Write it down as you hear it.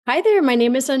Hi there. My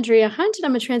name is Andrea Hunt, and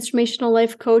I'm a transformational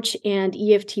life coach and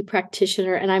EFT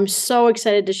practitioner, and I'm so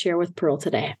excited to share with Pearl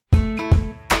today.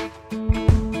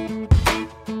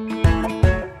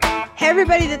 Hey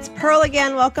everybody, it's Pearl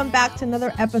again. Welcome back to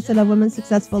another episode of Women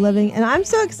Successful Living. And I'm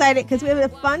so excited because we have a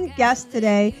fun guest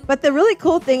today. But the really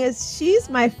cool thing is she's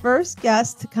my first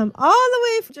guest to come all the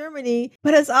way from Germany,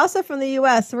 but is also from the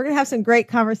US. So we're going to have some great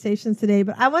conversations today.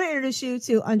 But I want to introduce you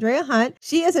to Andrea Hunt.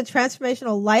 She is a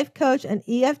transformational life coach and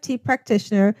EFT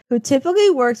practitioner who typically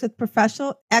works with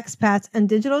professional expats and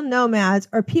digital nomads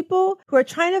or people who are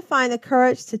trying to find the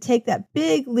courage to take that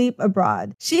big leap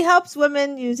abroad. She helps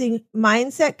women using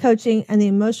mindset coaching and the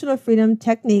emotional freedom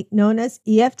technique known as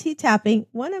EFT tapping,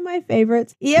 one of my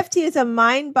favorites. EFT is a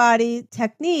mind-body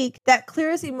technique that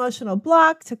clears emotional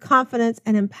blocks to confidence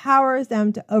and empowers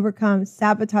them to overcome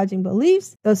sabotaging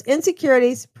beliefs, those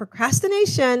insecurities,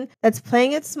 procrastination that's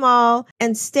playing it small,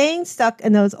 and staying stuck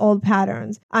in those old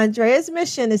patterns. Andrea's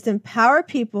mission is to empower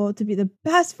people to be the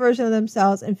best version of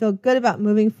themselves and feel good about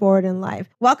moving forward in life.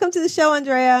 Welcome to the show,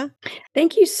 Andrea.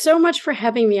 Thank you so much for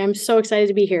having me. I'm so excited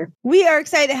to be here. We are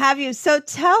excited to have you. So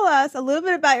tell us a little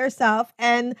bit about yourself.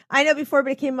 And I know before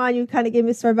we came on, you kind of gave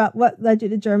me a story about what led you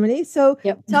to Germany. So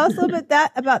Tell us a little bit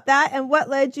about that and what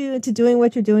led you into doing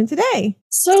what you're doing today.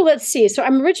 So let's see. So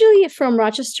I'm originally from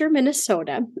Rochester,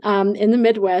 Minnesota, in the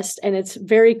Midwest, and it's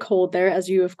very cold there, as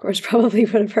you, of course, probably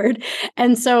would have heard.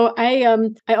 And so I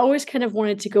always kind of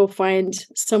wanted to go find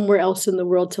somewhere else in the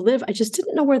world to live. I just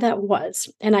didn't know where that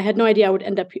was. And I had no idea I would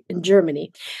end up in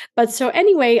Germany. But so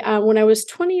anyway, when I was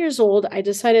 20 years old, I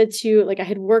decided to, I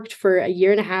had worked for a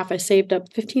year and a half. I saved up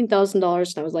 $15,000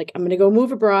 and I was like, I'm going to go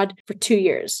move abroad for 2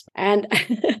 years. And,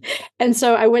 and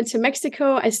so I went to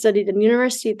Mexico. I studied in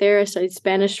university there. I studied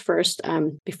Spanish first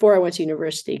before I went to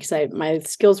university because my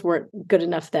skills weren't good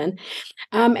enough then.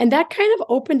 And that kind of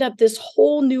opened up this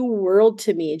whole new world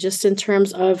to me, just in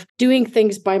terms of doing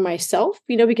things by myself,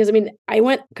 because I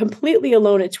went completely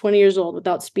alone at 20 years old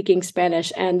without speaking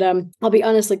Spanish. And I'll be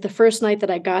honest, the first night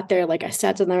that I got there, I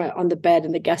sat on the bed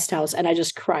in the guest house and I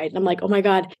just cried. And I'm like, oh my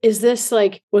God, is this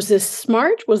was this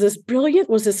smart? Was this brilliant?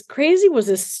 Was this crazy? Was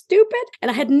this stupid? And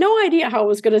I had no idea how it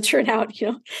was going to turn out,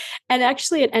 And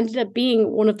actually it ended up being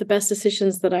one of the best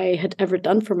decisions that I had ever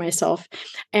done for myself.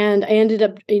 And I ended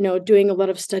up, doing a lot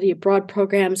of study abroad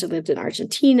programs. I lived in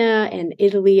Argentina and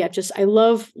Italy. I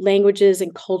love languages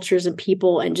and cultures and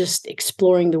people and just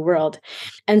exploring the world.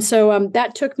 And so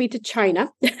that took me to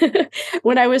China.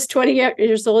 When I was 20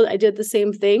 years old, I did the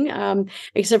same thing,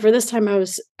 except for this time I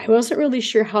wasn't really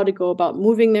sure how to go about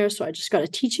moving there. So I just got a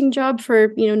teaching job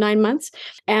for, 9 months.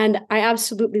 And I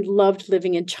absolutely loved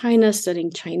living in China,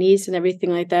 studying Chinese and everything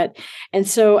like that. And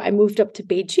so I moved up to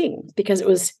Beijing because it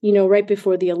was, right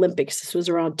before the Olympics. This was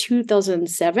around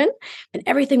 2007 and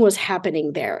everything was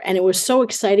happening there. And it was so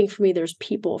exciting for me. There's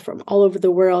people from all over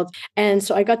the world. And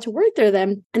so I got to work there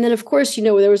then. And then, of course,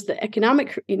 there was the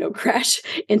economic, crash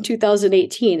in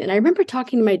 2018. And I remember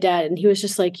talking to my dad and he was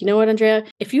just like, you know what, Andrea,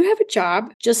 if you have a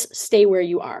job, just stay where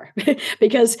you are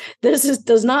because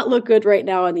does not look good right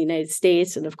now in the United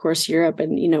States and, of course, Europe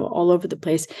and, all over the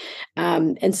place.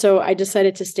 And so I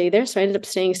decided to stay there. So I ended up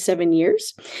staying 7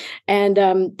 years. And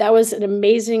that was an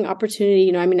amazing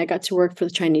opportunity. I got to work for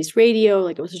the Chinese radio,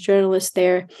 I was a journalist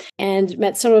there and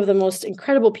met some of the most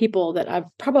incredible people that I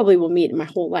probably will meet in my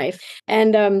whole life.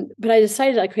 And, but I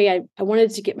decided, I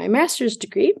wanted to get my master's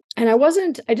degree. And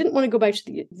I didn't want to go back to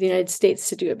the United States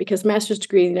to do it because master's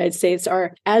degree in the United States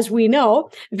are, as we know,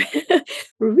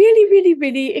 really, really,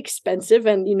 really expensive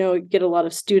and, get a lot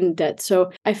of student debt.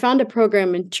 So I found a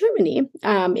program in Germany,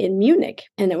 in Munich,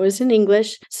 and it was in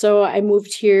English. So I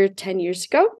moved here 10 years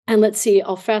ago. And let's see,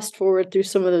 I'll fast forward through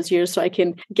some of those years so I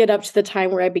can get up to the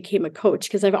time where I became a coach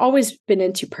because I've always been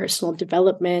into personal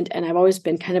development and I've always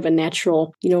been kind of a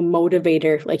natural,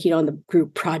 motivator, in the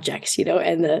group projects,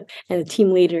 and the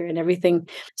team leader and everything.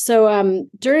 So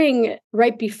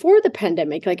right before the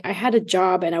pandemic, I had a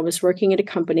job and I was working at a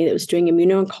company that was doing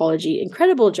immuno-oncology,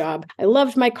 incredible job. I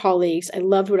loved my colleagues. I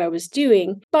loved what I was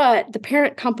doing, but the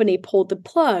parent company pulled the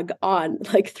plug on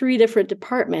 3 different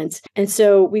departments. And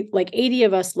so we 80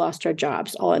 of us lost our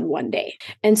jobs all in one day.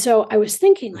 And so I was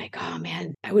thinking oh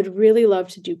man, I would really love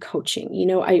to do coaching.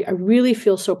 I really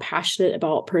feel so passionate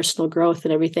about personal growth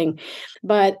and everything,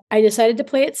 but I decided to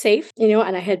play it safe,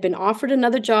 and I had been offered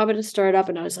another job at a startup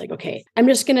and I was like, okay, I'm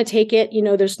just going to take it.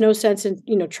 There's no sense in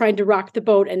wasn't, trying to rock the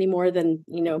boat anymore than,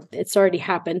 it's already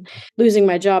happened, losing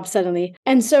my job suddenly.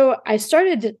 And so I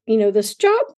started, this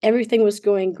job, everything was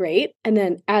going great. And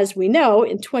then as we know,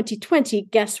 in 2020,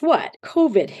 guess what?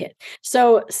 COVID hit.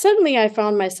 So suddenly I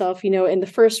found myself, in the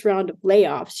first round of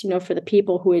layoffs, for the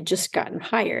people who had just gotten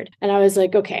hired. And I was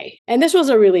like, okay. And this was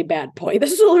a really bad point.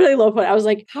 This is a really low point. I was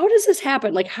like, how does this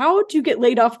happen? Like, how do you get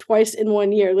laid off twice in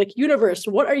 1 year? Like, universe,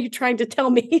 what are you trying to tell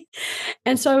me?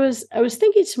 And so I was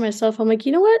thinking to myself, I'm like,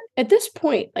 you know what? At this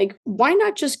point, like, why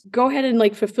not just go ahead and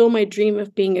like fulfill my dream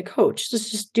of being a coach?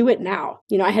 Just do it now.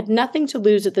 I had nothing to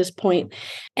lose at this point.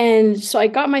 And so I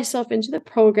got myself into the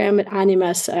program at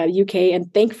Animas UK.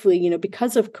 And thankfully,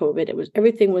 because of COVID,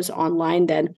 everything was online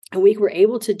then. And we were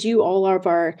able to do all of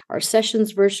our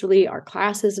sessions virtually, our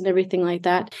classes and everything like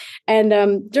that. And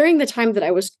during the time that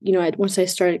I was, once I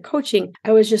started coaching,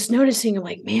 I was just noticing, I'm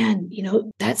like, man,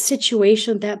 that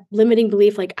situation, that limiting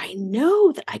belief, like, I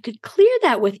know that I could clear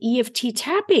that with EFT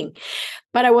tapping,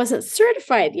 but I wasn't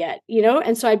certified yet,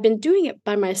 and so I'd been doing it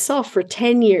by myself for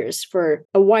 10 years for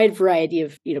a wide variety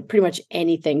of, pretty much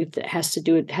anything that had to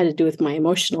do with my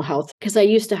emotional health, because I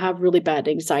used to have really bad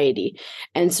anxiety.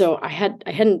 And so I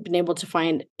hadn't been able to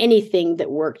find anything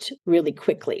that worked really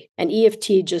quickly. And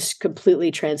EFT just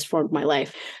completely transformed my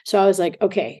life. So I was like,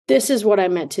 okay, this is what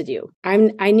I'm meant to do.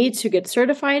 I need to get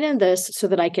certified in this so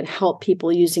that I can help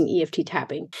people using EFT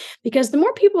tapping. Because the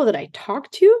more people that I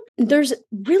talk to, there's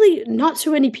really not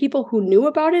so many people who knew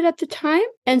about it at the time.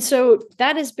 And so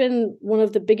that has been one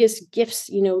of the biggest gifts,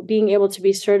 being able to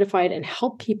be certified and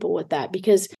help people with that,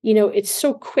 because, it's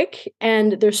so quick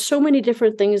and there's so many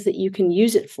different things that you can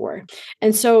use it for.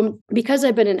 And so because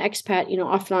I've been an expat,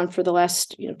 off and on for the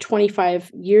last,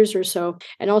 25 years or so,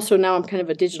 and also now I'm kind of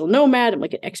a digital nomad, I'm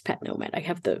like an expat nomad. I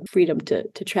have the freedom to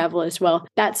travel as well.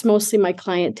 That's mostly my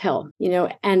clientele,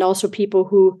 and also people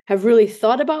who have really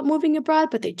thought about moving abroad,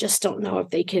 but they just don't know if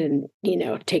they can,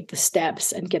 take the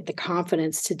steps and get the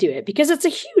confidence to do it, because it's a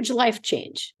huge life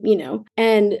change,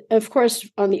 And of course,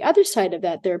 on the other side of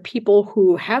that, there are people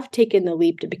who have taken the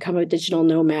leap to become a digital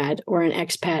nomad or an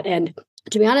expat. And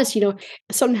to be honest,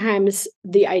 sometimes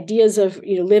the ideas of,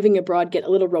 living abroad get a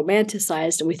little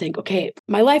romanticized, and we think, okay,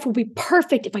 my life will be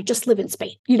perfect if I just live in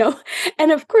Spain,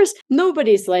 And of course,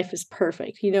 nobody's life is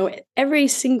perfect. Every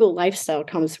single lifestyle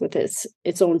comes with its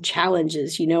own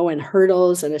challenges, and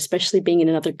hurdles, and especially being in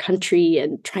another country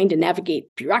and trying to navigate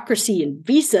bureaucracy and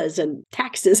visas and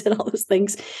taxes and all those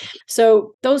things.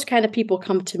 So those kind of people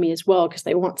come to me as well, because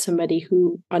they want somebody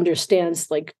who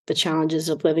understands like the challenges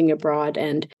of living abroad.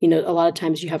 And, a lot of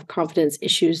times you have confidence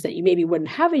issues that you maybe wouldn't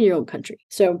have in your own country.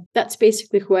 So that's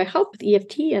basically who I help with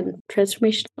EFT and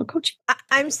transformational coaching.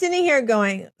 I'm sitting here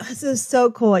going, this is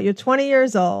so cool. You're 20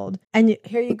 years old and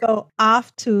here you go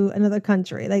off to another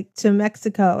country, like to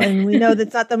Mexico. And we know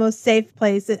that's not the most safe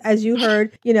place. As you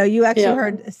heard, you actually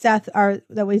heard Seth,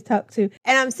 that we talked to.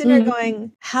 And I'm sitting here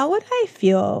going, how would I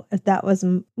feel if that was,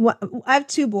 I have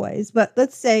two boys, but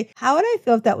let's say, how would I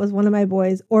feel if that was one of my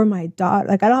boys or my daughter?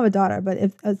 Like I don't have a daughter, but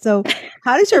if so,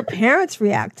 how did your parents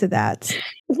react to that?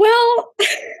 Well,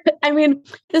 I mean,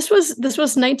 this was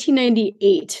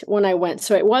 1998 when I went,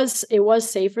 so it was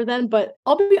safer then. But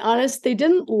I'll be honest, they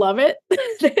didn't love it.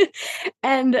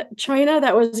 And China,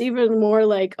 that was even more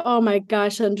like, oh my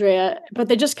gosh, Andrea. But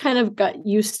they just kind of got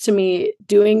used to me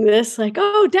doing this. Like,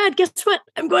 oh, Dad, guess what?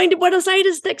 I'm going to Buenos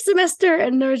Aires next semester.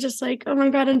 And they're just like, oh my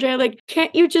God, Andrea, like,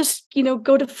 can't you just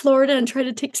go to Florida and try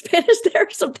to take Spanish there or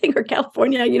something, or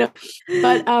California,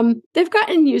 But they've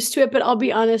gotten used to it. But I'll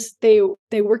be honest, they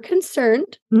were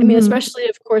concerned. I mean, especially,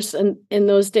 of course, in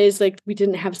those days, like we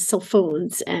didn't have cell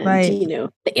phones and,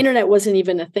 the internet wasn't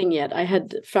even a thing yet. I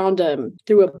had found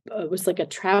through it was like a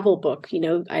travel book,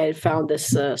 I had found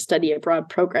this study abroad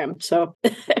program. So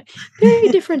very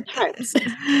different times.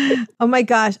 Oh my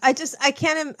gosh. I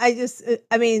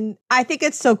think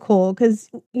it's so cool because,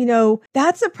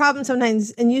 that's a problem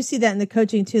sometimes. And you see that in the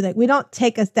coaching too. Like we don't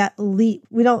take us that leap.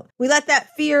 We let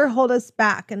that fear hold us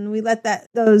back, and we let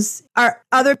our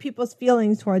other people's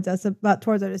feelings towards our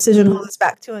decision hold us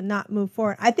back too and not move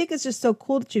forward. I think it's just so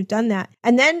cool that you've done that.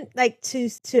 And then like to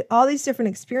all these different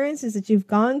experiences that you've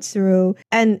gone through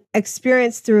and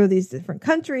experienced through these different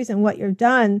countries and what you've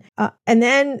done. And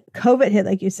then COVID hit,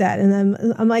 like you said. And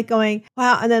then I'm like going,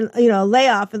 wow. And then,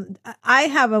 layoff. And I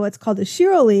have what's called a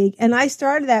Shiro League. And I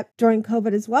started that during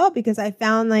COVID as well, because I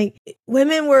found like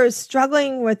women were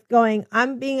struggling with going,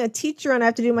 I'm being a teacher and I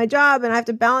have to do my job and I have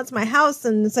to balance my house.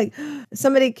 And it's like,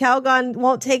 somebody, Calgon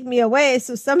won't take me away.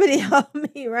 So somebody help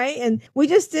me. Right. And we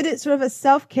just did it sort of a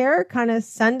self-care kind of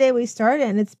Sunday we started.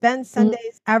 And it's been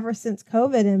Sundays ever since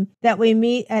COVID, and that we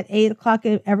meet at 8 o'clock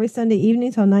every Sunday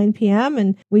evening till 9 p.m.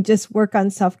 And we just work on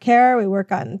self-care. We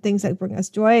work on things that bring us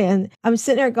joy. And I'm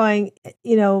sitting there going,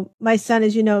 my son,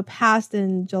 as you know, passed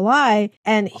in July,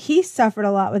 and he suffered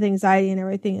a lot with anxiety and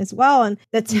everything as well. And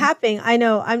the tapping, I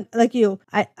know, I'm like you,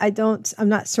 I'm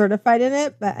not certified in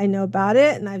it, but I know about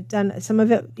it. And I've done some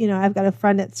of it. I've got a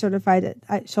friend that's certified it.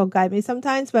 She'll guide me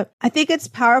sometimes, but I think it's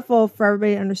powerful for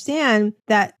everybody to understand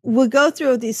that we'll go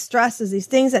through these stresses, these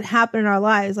things that happen in our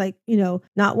lives, like,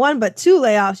 not one, but two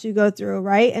layoffs you go through,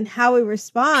 right? And how we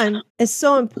respond is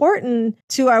so important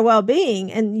to our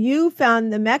well-being. And you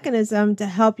found the mechanism to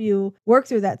help you work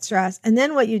through that stress. And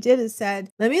then what you did is said,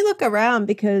 let me look around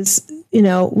because,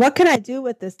 what can I do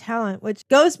with this talent? Which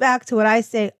goes back to what I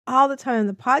say all the time on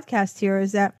the podcast here,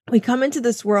 is that we come into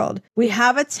this world, we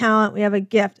have a talent, we have a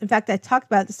gift. In fact, I talked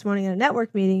about it this morning in a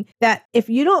network meeting, that if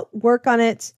you don't work on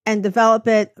it and develop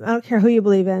it, I don't care who you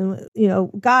believe in,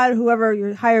 God, whoever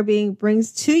your higher being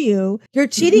brings to you, you're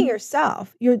cheating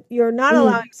yourself. You're not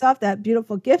allowing yourself that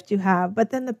beautiful gift you have.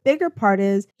 But then the bigger part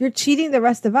is you're cheating the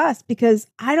rest of us, because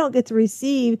I don't get to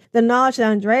receive the knowledge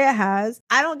that Andrea has.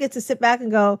 I don't get to sit back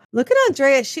and go, look at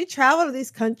Andrea. She traveled to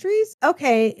these countries.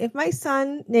 Okay. If my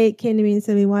son, Nate, came to me and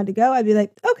said he wanted to go, I'd be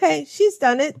like, okay, she's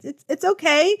done it. It's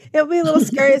okay. It'll be a little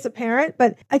scary as a parent,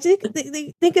 but I think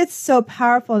it's so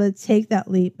powerful to take that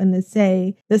leap and to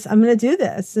say this, I'm going to do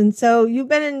this. And so you've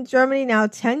been in Germany now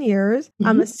 10 years.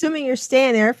 I'm assuming you're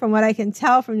staying there from what I can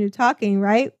tell from you talking,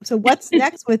 right? So what's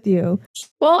next with you?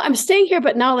 Well, I'm staying here,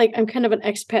 but now I'm kind of an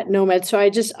expat nomad. So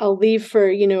I'll leave for,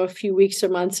 a few weeks or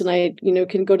months, and I,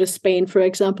 can go to Spain, for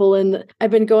example. And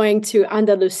I've been going to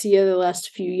Andalusia the last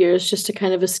few years just to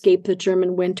kind of escape the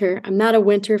German winter. I'm not a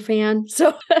winter fan.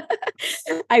 So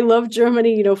I love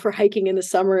Germany, for hiking in the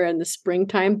summer and the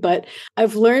springtime. But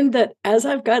I've learned that as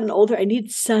I've gotten older, I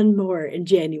need sun more in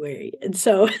January. And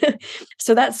so,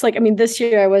 so that's this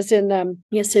year I was in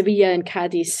Sevilla and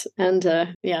Cadiz. And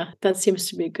that seems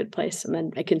to be a good place. And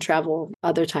then I can travel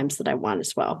other times that I want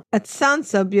as well. It sounds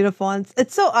so beautiful. And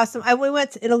it's so awesome. We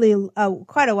went to Italy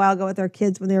quite a while ago with our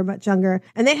kids when they were much younger,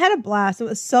 and they had a blast. It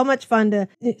was so much fun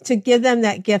to give them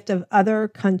that gift of other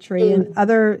country and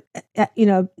other,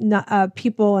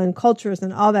 people and cultures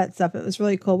and all that stuff. It was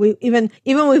really cool.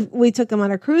 We took them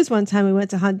on a cruise one time. We went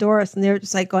to Honduras, and they were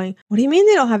just like going, what do you mean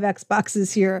they don't have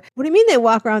Xboxes here? What do you mean they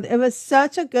walk around? It was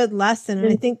such a good lesson.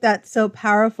 And I think that's so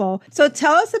powerful. So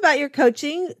tell us about your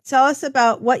coaching. Tell us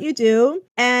about what you do,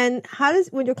 and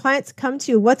when your clients come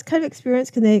to you, what kind of experience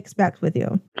can they expect with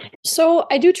you? So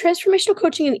I do transformational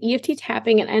coaching and EFT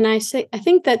tapping. And I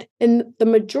think that in the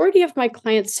majority of my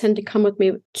clients tend to come with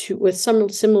me with some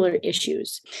similar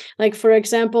issues. Like, for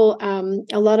example,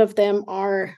 a lot of them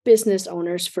are business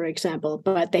owners, for example,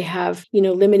 but they have,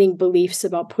 limiting beliefs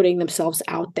about putting themselves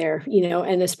out there,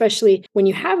 and especially when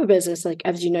you have a business, like,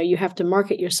 as you know, you have to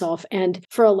market yourself. And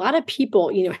for a lot of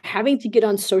people, having to get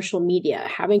on social media,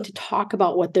 having to talk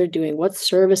about what they're doing, what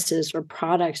services or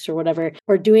products or whatever,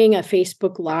 or doing a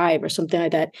Facebook Live or something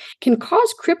like that, can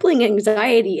cause crippling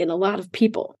anxiety in a lot of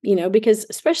people, because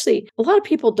especially a lot of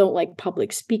people don't like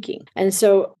public speaking. And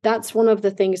so that's one of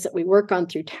the things that we work on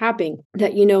through tapping,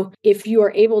 that, if you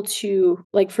are able to,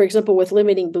 like, for example, with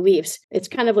limiting beliefs, it's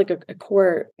kind of like a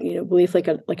core, belief, like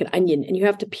an onion, and you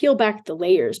have to peel back the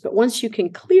layers. But once you can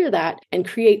clear that and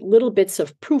create little bits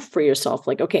of proof for yourself,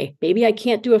 like, okay, maybe I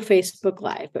can't do a Facebook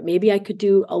Live, but maybe I could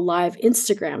do a live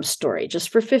Instagram story just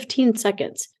for 15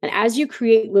 seconds. And as you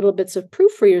create little bits of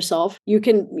proof for yourself, you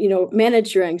can,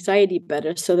 manage your anxiety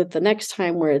better, so that the next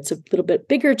time where it's a little bit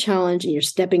bigger challenge and you're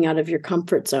stepping out of your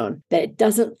comfort zone, that it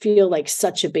doesn't feel like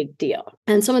such a big deal.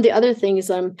 And some of the other things,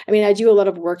 I do a lot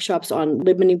of workshops on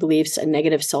limiting beliefs and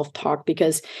negative self-talk,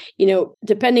 because,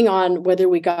 depending on whether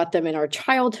we got them in our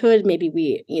childhood, maybe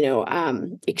we,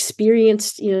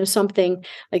 experienced, something.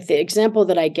 Like the example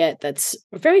that I get that's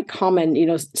a very common,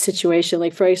 situation.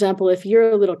 Like, for example, if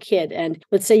you're a little kid and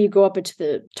let's say you go up into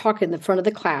the talk in the front of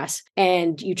the class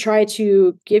and you try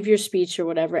to give your speech or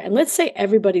whatever, and let's say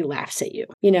everybody laughs at you,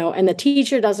 and the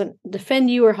teacher doesn't defend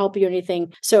you or help you or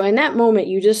anything. So in that moment,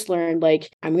 you just learned, like,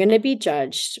 I'm going to be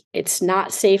judged. It's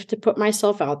not safe to put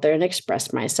myself out there and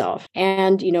express myself.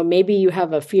 And, maybe you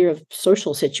have a fear of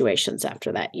social situations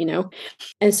after that,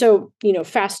 And so,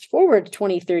 fast forward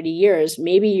 20, 30 years, is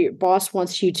maybe your boss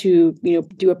wants you to,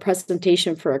 do a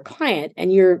presentation for a client,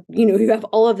 and you have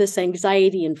all of this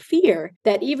anxiety and fear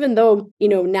that even though,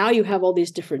 now you have all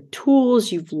these different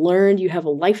tools, you've learned, you have a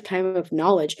lifetime of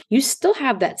knowledge, you still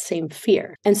have that same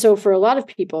fear. And so for a lot of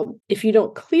people, if you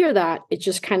don't clear that, it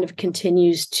just kind of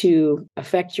continues to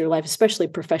affect your life, especially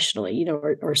professionally,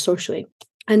 or socially.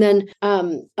 And then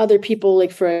other people,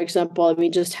 like, for example,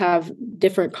 just have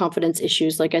different confidence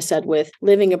issues, like I said, with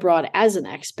living abroad as an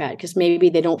expat, because maybe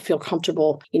they don't feel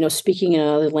comfortable, speaking in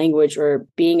another language or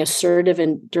being assertive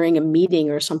during a meeting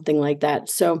or something like that.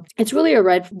 So it's really a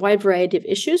wide variety of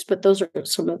issues, but those are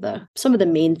some of the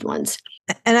main ones.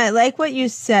 And I like what you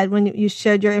said when you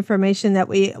shared your information, that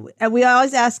we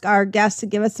always ask our guests to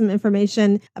give us some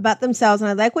information about themselves. And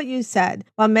I like what you said.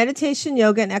 While meditation,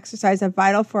 yoga, and exercise are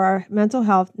vital for our mental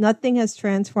health, nothing has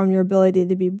transformed your ability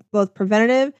to be both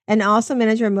preventative and also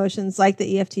manage your emotions like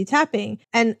the EFT tapping.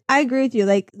 And I agree with you.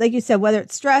 Like you said, whether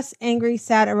it's stress, angry,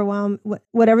 sad, overwhelmed,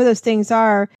 whatever those things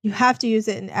are, you have to use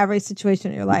it in every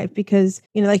situation in your life, because,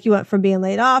 like you went from being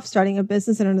laid off, starting a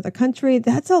business in another country.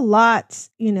 That's a lot,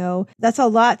 that's a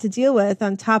lot to deal with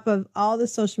on top of all the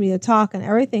social media talk and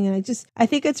everything. And I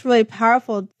think it's really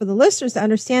powerful for the listeners to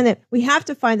understand that we have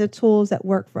to find the tools that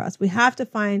work for us. We have to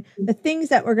find the things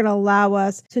that we're going to allow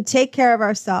us to take care of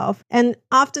ourselves. And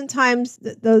oftentimes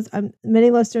those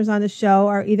many listeners on the show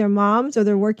are either moms or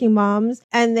they're working moms,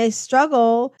 and they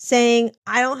struggle saying,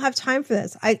 I don't have time for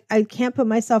this. I can't put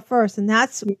myself first. And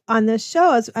that's on this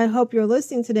show, as I hope you're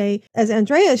listening today, as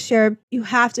Andrea shared, you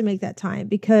have to make that time,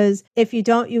 because if you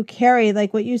don't, you carry,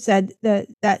 like what you said, that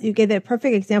you gave that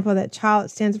perfect example, that child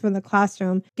stands up in the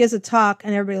classroom, gives a talk,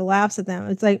 and everybody laughs at them.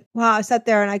 It's like, wow, I sat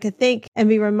there and I could think and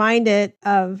be reminded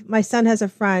of, my son has a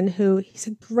friend who, he's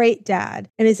a great dad,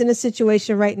 and he's in a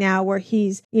situation right now where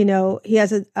he's, he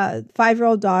has a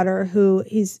 5-year-old daughter who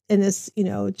he's in this,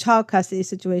 child custody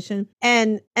situation.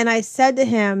 And I said to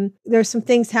him, there's some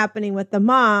things happening with the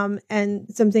mom, and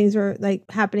some things were like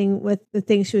happening with the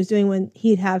things she was doing when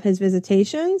he'd have his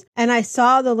visitations. And I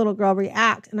saw the little girl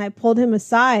react, and I pulled him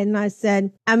aside and I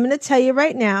said, I'm going to tell you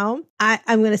right now,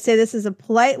 I'm going to say this is a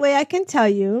polite way I can tell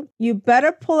you, you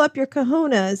better pull up your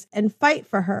kahunas and fight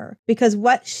for her, because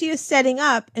what she is setting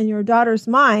up in your daughter's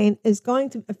mind is going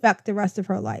to affect the rest of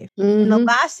her life. Mm-hmm. And the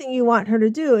last thing you want her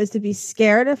to do is to be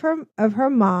scared of her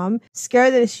mom,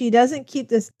 scared that if she doesn't keep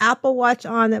this Apple Watch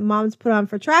on that mom's put on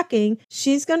for tracking,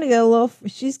 she's going to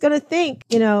she's going to think,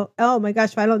 oh my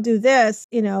gosh, if I don't do this,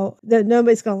 that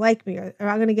nobody's going to like me, or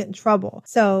I'm going to get in trouble.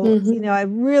 So, I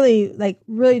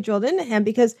really drilled into him,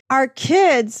 because our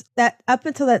kids, that up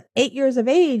until that 8 years of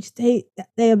age, they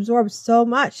absorb so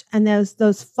much, and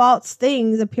those false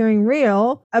things appearing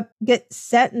real get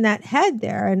set in that head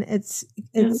there. And it's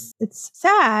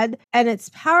sad, and it's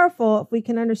powerful if we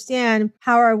can understand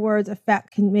how our words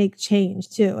can make change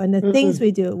too. And the things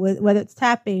we do, whether it's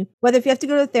tapping, whether if you have to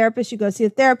go to a therapist, you go see a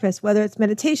therapist, whether it's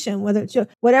meditation, whether it's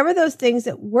whatever those things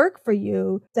that work for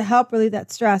you to help relieve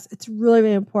that stress, it's really,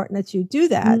 really important that you do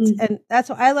that. And that's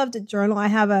why I love to journal.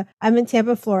 I'm in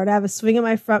Tampa, Florida. I have a swing in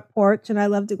my front porch, and I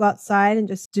love to go outside and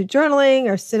just do journaling,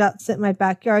 or sit in my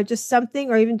backyard, just something,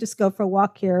 or even just go for a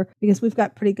walk here, because we've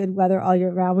got pretty good weather all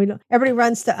year round. Everybody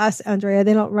runs to us, Andrea.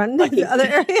 They don't run to other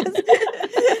areas.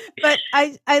 But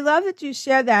I love that you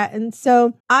share that. And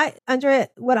so Andrea,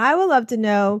 what I would love to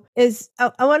know is,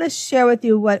 I want to share with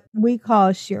you what we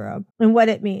call Shiro and what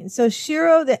it means. So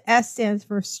Shiro, the S stands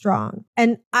for strong.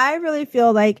 And I really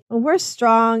feel like when we're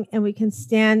strong and we can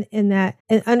stand in that,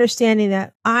 and understanding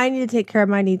that I need to take care of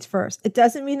my needs first. It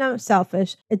doesn't mean I'm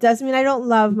selfish. It doesn't mean I don't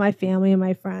love my family and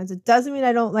my friends. It doesn't mean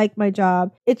I don't like my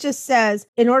job. It just says,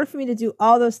 in order for me to do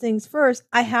all those things first,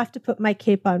 I have to put my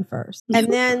cape on first.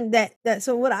 And then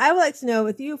so what I would like to know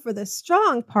with you for the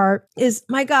strong part is,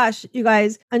 my gosh, you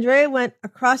guys, Andrea went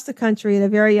across the country at a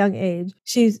very young age.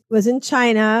 She was in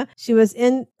China, she was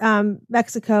in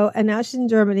Mexico, and now she's in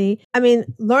Germany. I mean,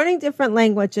 learning different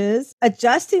languages,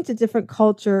 adjusting to different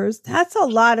cultures, that's a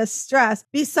lot of stress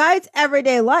besides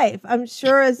everyday life. I'm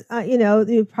sure, as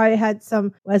you probably had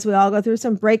some, as we all go through,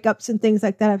 some breakups and things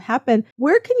like that have happened.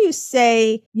 Where can you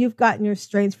say you've gotten your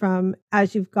strength from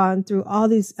as you've gone through all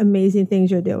these amazing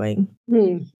things you're doing?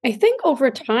 I think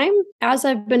over time, as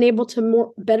I've been able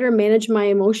to better manage my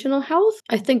emotional health,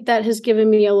 I think that has given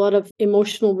me a lot of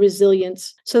emotional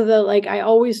resilience, so that I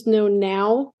always know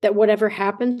now that whatever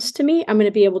happens to me, I'm going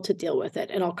to be able to deal with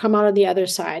it, and I'll come out on the other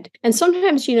side. And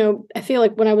sometimes, I feel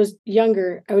like when I was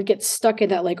younger, I would get stuck in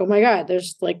that, oh my God,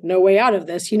 there's no way out of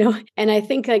this, And I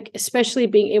think especially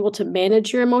being able to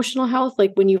manage your emotional health,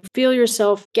 when you feel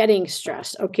yourself getting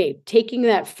stressed, okay, taking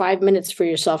that 5 minutes for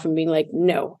yourself and being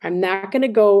no, I'm not going to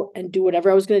go go and do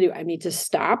whatever I was going to do, I need to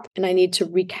stop and I need to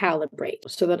recalibrate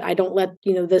so that I don't let,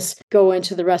 this go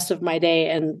into the rest of my day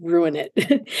and ruin it.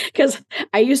 Because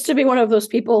I used to be one of those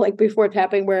people, like before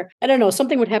tapping, where, I don't know,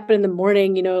 something would happen in the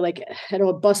morning, like, I don't know,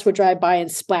 a bus would drive by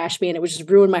and splash me and it would just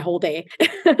ruin my whole day.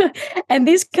 And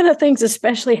these kind of things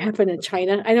especially happen in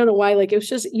China. I don't know why, like, it was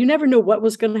just, you never know what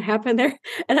was going to happen there.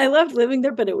 And I loved living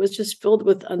there, but it was just filled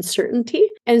with uncertainty.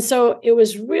 And so it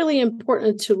was really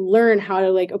important to learn how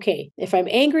to, like, okay, if I'm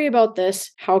angry about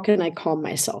this, how can I calm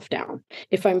myself down?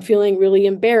 If I'm feeling really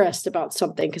embarrassed about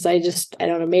something, because I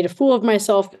don't know, made a fool of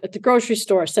myself at the grocery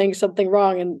store saying something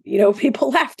wrong and,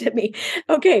 people laughed at me.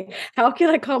 Okay, how can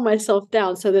I calm myself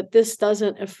down so that this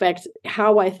doesn't affect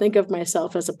how I think of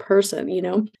myself as a person,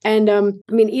 And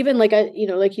even like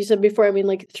like you said before,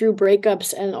 like through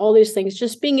breakups and all these things,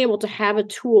 just being able to have a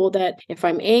tool that if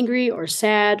I'm angry or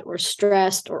sad or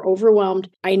stressed or overwhelmed,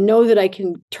 I know that I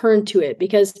can turn to it,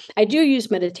 because I do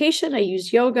use meditation, I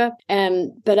use yoga.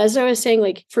 But as I was saying,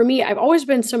 like for me, I've always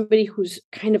been somebody who's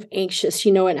kind of anxious,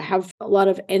 and have a lot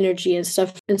of energy and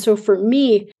stuff. And so for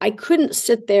me, I couldn't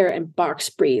sit there and box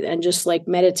breathe and just like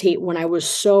meditate when I was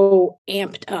so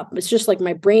amped up. It's just like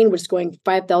my brain was going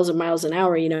 5,000 miles an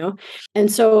hour,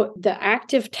 And so the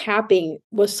active tapping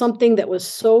was something that was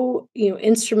so,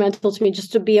 instrumental to me,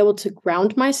 just to be able to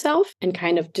ground myself and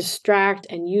kind of distract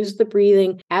and use the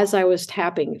breathing as I was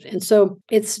tapping. And so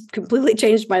it's completely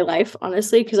changed my life,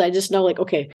 honestly, because I just know, like,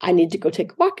 okay, I need to go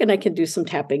take a walk and I can do some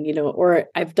tapping, or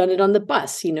I've done it on the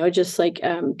bus, just like,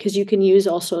 because you can use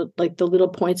also like the little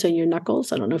points on your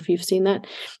knuckles. I don't know if you've seen that.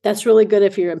 That's really good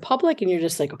if you're in public and you're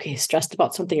just like, okay, stressed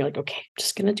about something. You're like, okay, I'm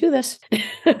just going to do this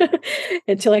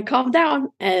until I calm down.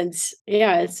 And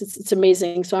yeah, it's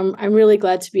amazing. So I'm really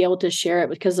glad to be able to share it,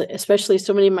 because especially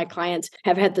so many of my clients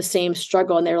have had the same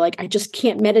struggle and they're like, I just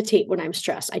can't meditate when I'm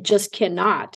stressed. I just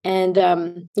cannot. And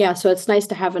so it's nice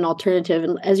to have an alternative.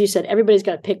 And as you said, everybody's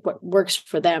got to pick what works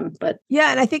for them. But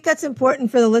yeah, and I think that's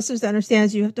important for the listeners to understand,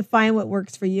 is you have to find what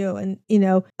works for you. And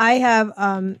I have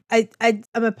I'm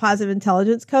a positive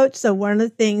intelligence coach. So one of the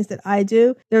things that I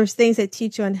do, there's things that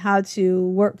teach you on how to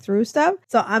work through stuff.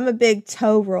 So I'm a big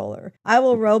toe roller. I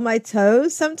will roll my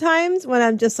toes sometimes when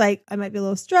I'm just like, I might be a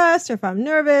little stressed, or if I'm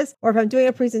nervous, or if I'm doing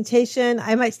a presentation,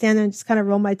 I might stand there and just kind of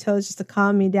roll my toes just to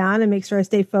calm me down and make sure I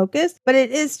stay focused. But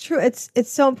it is true. It's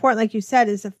so important, like you said,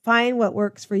 is to find what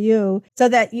works for you, so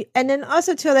that you, and then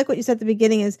also too, like what you said at the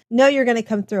beginning, is know you're going to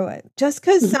come through it. Just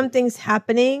because something's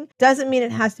happening doesn't mean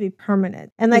it has to be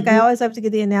permanent. And like I always like to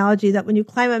give the analogy that when you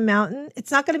climb a mountain,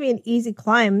 it's not going to be an easy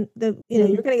climb. You're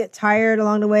going to get tired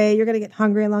along the way. You're going to get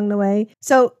hungry along the way.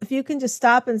 So if you can just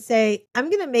stop and say, I'm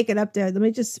going to make it up there. Let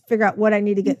me just figure out what I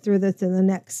need to get through this in the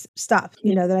next stop,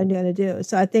 that I'm going to do.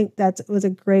 So I think that was a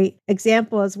great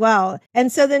example as well.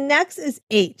 And so the next is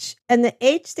H, and the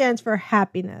H stands for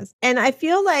happiness. And I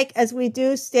feel like as we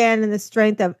do stand in the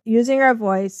strength of using our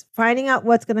voice, finding out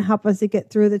what's going to help us to get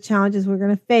through the challenges we're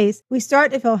going to face, we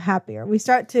start to feel happier. We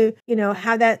start to,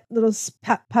 have that little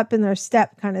pep in their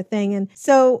step kind of thing. And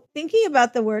so thinking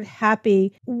about the word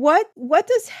happy, what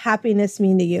does happiness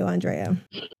mean to you, Andrea?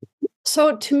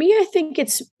 So to me, I think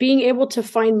it's being able to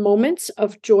find moments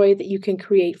of joy that you can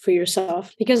create for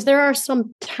yourself, because there are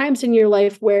some times in your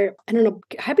life where, I don't know,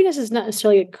 happiness is not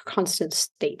necessarily a constant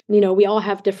state. We all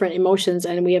have different emotions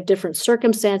and we have different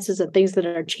circumstances and things that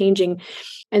are changing.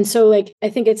 And so like, I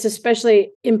think it's especially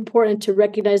important to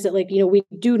recognize that, like, we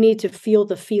do need to feel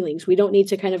the feelings. We don't need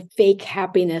to kind of fake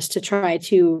happiness to try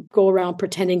to go around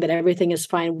pretending that everything is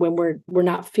fine when we're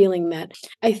not feeling that.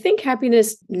 I think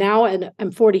happiness now, and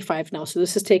I'm 45 now, so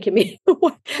this has taken me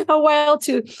a while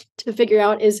to figure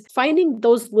out, is finding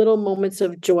those little moments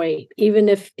of joy, even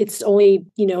if it's only,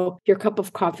 your cup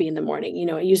of coffee in the morning,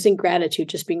 using gratitude,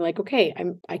 just being like, okay,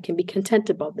 I can be content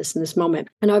about this in this moment.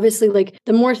 And obviously, like,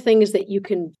 the more things that you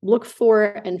can look for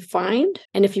and find,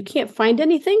 and if you can't find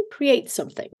anything, create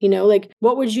something, like,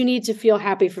 what would you need to feel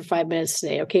happy for 5 minutes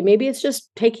today? Okay, maybe it's just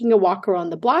taking a walk around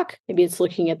the block. Maybe it's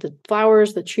looking at the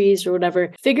flowers, the trees, or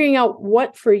whatever, figuring out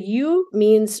what for you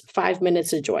means 5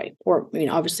 minutes of joy, or,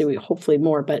 obviously hopefully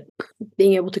more, but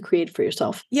being able to create for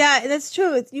yourself. Yeah, that's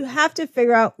true. You have to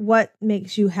figure out what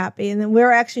makes you happy. And then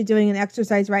we're actually doing an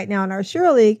exercise right now in our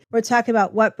Shiro League. We're talking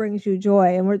about what brings you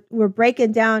joy. And we're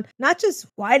breaking down, not just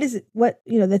why does it,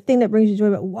 the thing that brings you joy,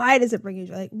 but why does it bring you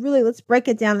joy? Like, really, let's break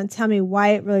it down and tell me why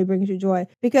it really brings you joy.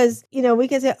 Because, we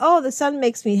can say, oh, the sun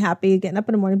makes me happy getting up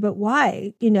in the morning, but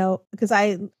why? Because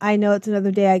I know it's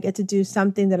another day I get to do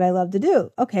something that I love to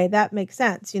do. Okay, that makes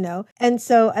sense, And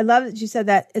so I love that you said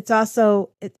that it's also,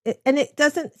 and it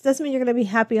doesn't mean you're going to be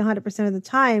happy 100% of the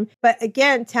time. But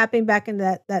again, tapping back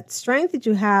into that strength that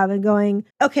you have and going,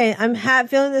 okay, I'm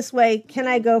feeling this way. Can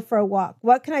I go for a walk?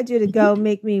 What can I do to go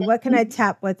make me, what can I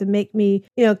tap with to make me,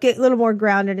 get a little more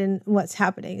grounded in what's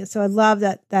happening? And so I love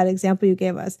that example you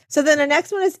gave us. So then the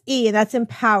next one is E, and that's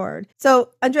empowered. So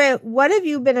Andrea, what have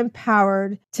you been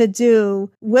empowered to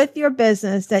do with your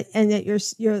business that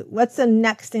what's the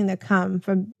next thing to come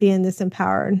from being this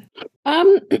empowered?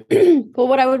 Well,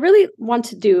 what I would really want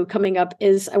to do coming up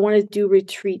is I want to do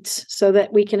retreats so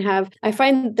that we can I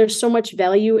find there's so much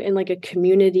value in like a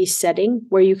community setting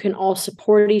where you can all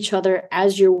support each other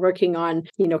as you're working on,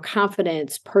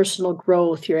 confidence, personal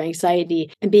growth, your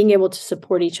anxiety, and being able to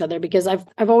support each other, because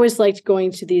I've always liked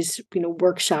going to these,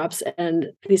 workshops and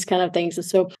these kind of things. And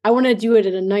so I want to do it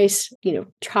in a nice,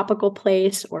 tropical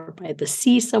place or by the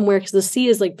sea somewhere, because the sea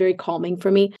is like very calming for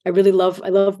me. I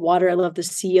love water. I love the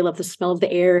sea. I love the smell of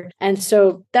the air. And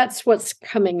so that's what's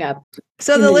coming up.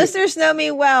 So the listeners know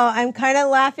me well. I'm kind of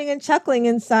laughing and chuckling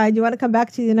inside. You want to come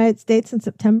back to the United States in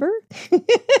September?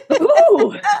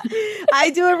 Ooh. I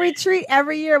do a retreat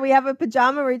every year. We have a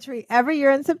pajama retreat every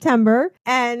year in September.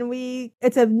 And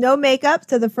it's a no makeup.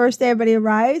 So the first day everybody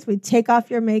arrives, we take off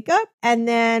your makeup. And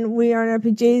then we are in our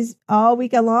PJs all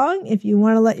weekend long. If you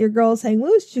want to let your girls hang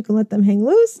loose, you can let them hang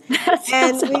loose.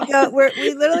 And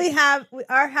we literally have,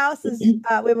 our house is, we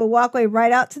have a walkway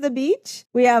right out to the beach.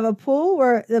 We have a pool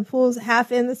where the pool's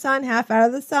half in the sun, half out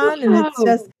of the sun. Wow. And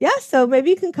it's just, so maybe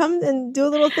you can come and do a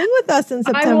little thing with us in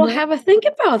September. I will have a think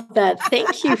about that.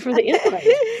 Thank you for the invite.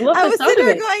 I was sitting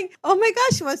there going, oh my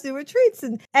gosh, she wants to do retreats.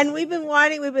 And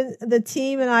the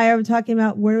team and I are talking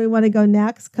about where do we want to go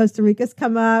next. Costa Rica's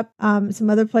come up. Some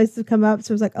other places have come up.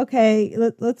 So I was like, okay,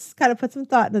 let's kind of put some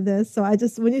thought into this. So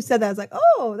when you said that, I was like,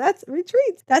 oh, that's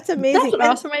retreats. That's amazing. That's an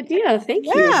awesome idea. Thank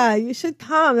you. Yeah, you should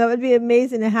come. That would be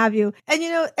amazing to have you. And,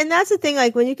 and that's the thing,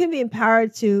 like when you can be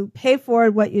empowered to pay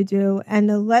forward what you do and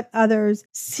to let others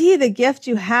see the gift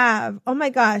you have. Oh my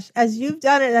gosh, as you've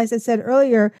done it, as I said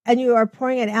earlier, and you are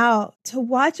pouring it out to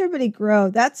watch everybody grow.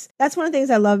 That's one of the things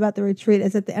I love about the retreat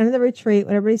is at the end of the retreat,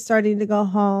 when everybody's starting to go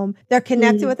home, they're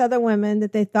connected with other women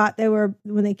that they thought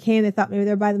when they came, they thought maybe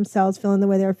they're by themselves feeling the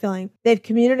way they were feeling.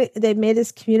 They've made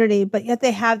this community, but yet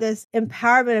they have this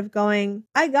empowerment of going,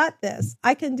 I got this.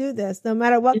 I can do this. No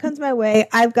matter what comes my way,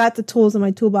 I've got the tools in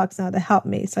my toolbox now to help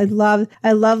me. So I love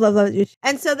you.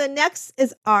 And so the next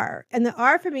is R. And the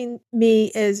R for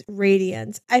me is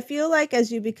radiance. I feel like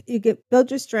as you build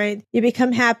your strength, you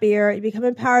become happier, you become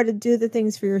empowered to do the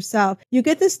things for yourself. You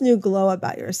get this new glow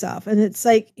about yourself. And it's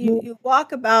like you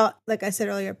walk about, like I said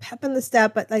earlier, pep in the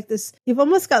step, but like this, you've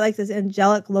almost got like this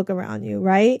angelic look around you,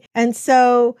 right? And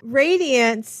so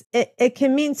radiance, it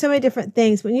can mean so many different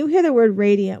things. When you hear the word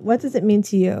radiant, what does it mean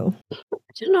to you?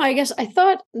 I don't know. I guess I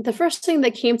thought the first thing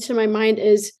that came to my mind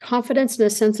is confidence and a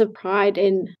sense of pride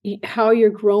in how you're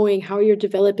growing, how you're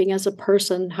developing as a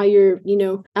person, how you're,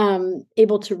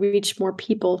 able to reach more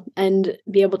people and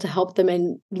be able to help them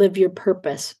and live your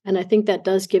purpose. And I think that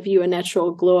does give you a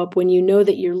natural glow up when you know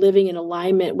that you're living in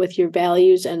alignment with your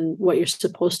values and what you're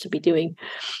supposed to be doing.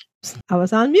 I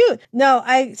was on mute. No,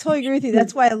 I totally agree with you.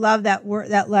 That's why I love that word,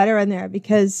 that letter in there,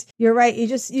 because you're right.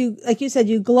 You like you said,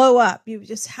 you glow up. You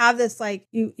just have this, like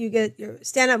you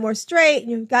stand up more straight and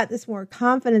you've got this more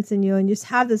confidence in you and you just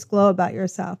have this glow about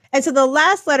yourself. And so the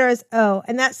last letter is O,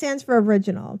 and that stands for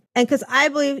original. And because I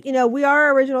believe, we are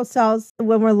our original selves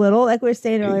when we're little, like we were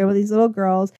saying earlier with these little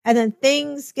girls, and then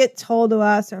things get told to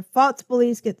us or false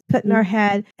beliefs get put in our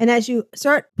head. And as you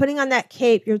start putting on that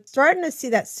cape, you're starting to see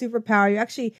that superpower. You're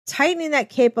actually tightening that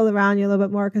cape all around you a little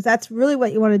bit more, because that's really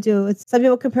what you want to do. Some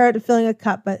people compare it to filling a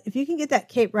cup, but if you can get that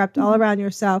cape wrapped all around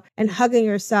yourself and hugging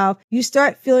yourself, you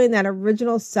start feeling that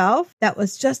original self that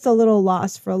was just a little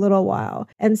lost for a little while.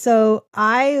 And so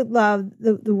I love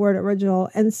the word original.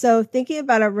 And so thinking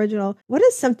about original, what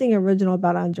is something original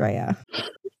about Andrea?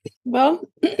 Well,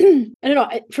 I don't know.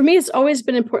 For me, it's always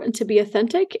been important to be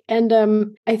authentic. And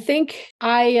I think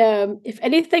if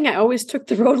anything, I always took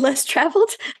the road less traveled.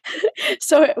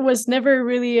 So it was never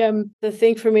really the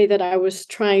thing for me that I was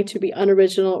trying to be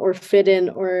unoriginal or fit in,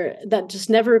 or that just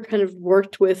never kind of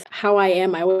worked with how I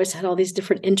am. I always had all these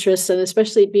different interests, and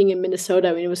especially being in Minnesota,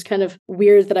 I mean, it was kind of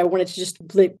weird that I wanted to just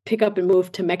pick up and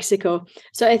move to Mexico.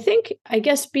 So I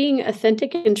guess being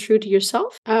authentic and true to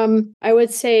yourself, I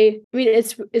would say, I mean,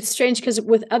 it's strange because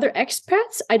with other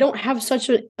expats, I don't have such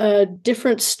a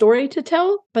different story to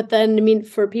tell. But then, I mean,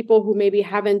 for people who maybe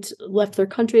haven't left their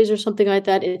countries or something like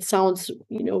that, it sounds,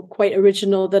 quite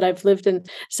original that I've lived in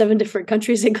 7 different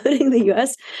countries, including the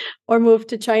US, or moved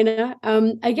to China.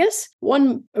 I guess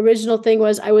one original thing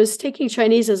was I was taking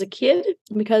Chinese as a kid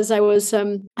because I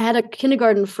had a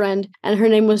kindergarten friend and her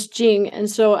name was Jing. And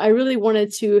so I really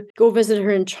wanted to go visit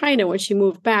her in China when she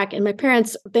moved back. And my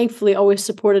parents thankfully always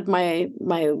supported my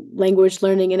language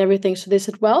learning and everything. So they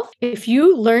said, well, if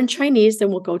you learn Chinese, then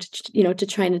we'll go to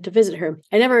China to visit her.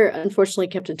 I never, unfortunately,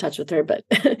 kept in touch with her, but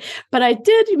but I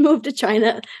did move to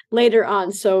China later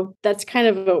on. So that's kind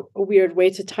of a weird way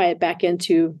to tie it back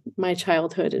into my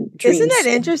childhood and dreams. Isn't that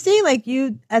interesting? Like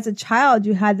you, as a child,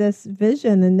 you had this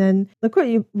vision, and then look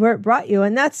where it brought you.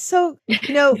 And that's so,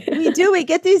 we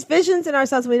get these visions in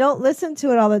ourselves. We don't listen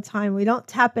to it all the time. We don't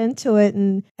tap into it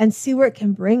and see where it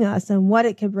can bring us and what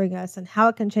it can bring us and how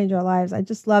it can change our lives. I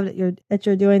just love that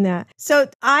you're doing that. So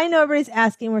I know everybody's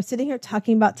asking, we're sitting here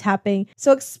talking about tapping.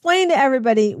 So explain to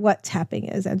everybody what tapping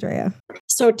is, Andrea.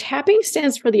 So tapping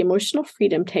stands for the emotional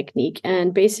freedom technique.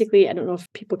 And basically, I don't know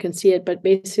if people can see it, but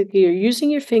basically you're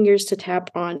using your fingers to tap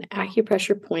on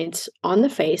acupressure points on the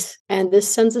face. And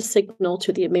this sends a signal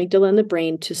to the amygdala in the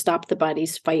brain to stop the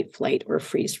body's fight, flight, or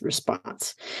freeze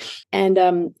response. And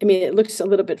it looks a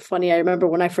little bit funny. I remember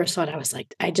when I first saw it, I was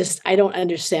like, I don't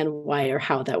understand why or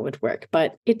how that would work,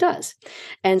 but it does.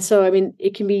 And so,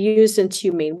 it can be used in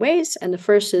 2 main ways. And the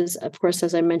first is, of course,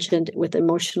 as I mentioned, with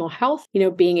emotional health,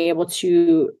 being able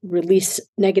to release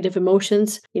negative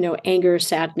emotions, anger,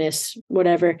 sadness,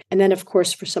 whatever. And then, of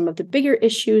course, for some of the bigger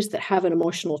issues that have an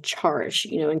emotional charge,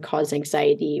 and cause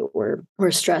anxiety or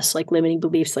stress, like limiting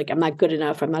beliefs, like I'm not good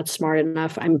enough, I'm not smart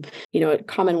enough.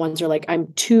 Common ones are like,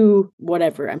 I'm too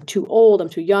whatever, I'm too old, I'm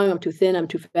too young, I'm too thin, I'm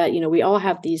too fat. We all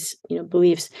have these,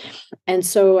 beliefs. And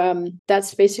so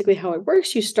that's basically how it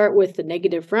works. You start with the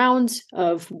negative rounds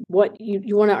of what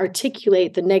you want to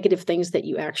articulate, the negative things that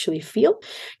you actually feel.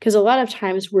 Because a lot of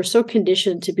times we're so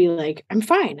conditioned to be like, I'm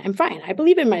fine, I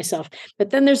believe in myself. But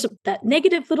then there's that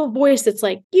negative little voice that's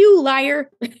like, you liar,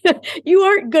 you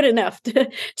aren't good enough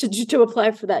to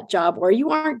apply for that job, or you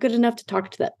aren't good enough to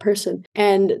talk to that person.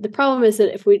 And the problem is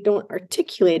that if we don't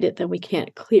articulate it, then we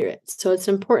can't clear it. So it's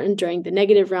important during the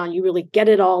negative round, you really get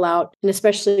it all out. And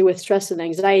especially with stress and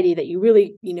anxiety, that you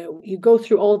really, you go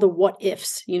through all the what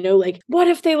ifs, like, what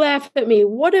if they laugh at me?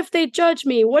 What if they judge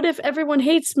me? What if everyone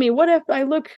hates me? What if I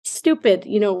look stupid?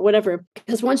 Whatever.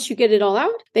 Because once you get it all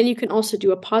out, then you can also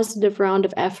do a positive round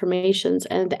of affirmations.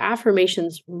 And the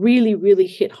affirmations really, really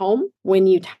hit home when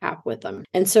you tap with them.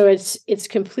 And so it's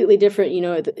completely different,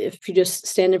 if you just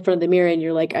stand in front of the mirror and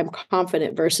you're like, I'm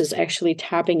confident, versus actually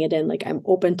tapping it in, like, I'm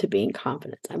open to being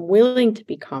confident. I'm willing to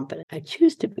be confident. I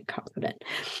choose to be confident.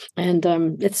 And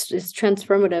it's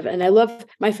transformative. And I love,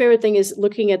 my favorite thing is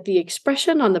looking at the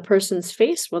expression on the person's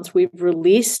face once we've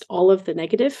released all of the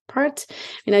negative parts.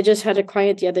 And I just had a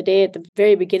client the other day at the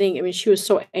very beginning. She was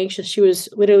so anxious. She was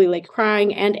literally like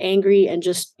crying and angry and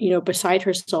just, beside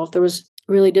herself. There was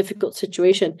really difficult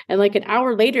situation. And like an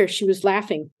hour later, she was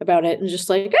laughing about it and just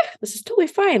like, this is totally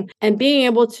fine. And being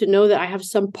able to know that I have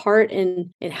some part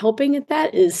in helping at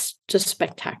that is just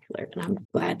spectacular. And I'm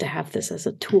glad to have this as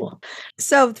a tool.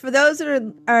 So for those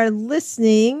that are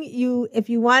listening, if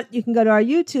you want, you can go to our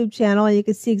YouTube channel and you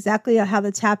can see exactly how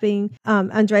the tapping,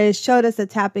 Andrea showed us the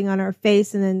tapping on our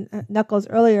face and then knuckles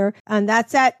earlier. And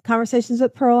that's at Conversations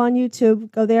with Pearl on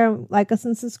YouTube. Go there and like us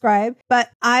and subscribe. But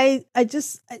I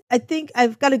think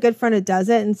I've got a good friend who does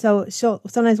it. And so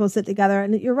sometimes we'll sit together,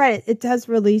 and you're right. It does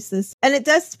release this, and it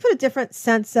does put a different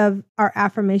sense of our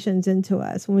affirmations into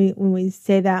us when we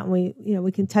say that, and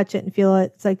we can touch it and feel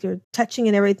it. It's like you're touching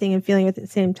and everything and feeling it at the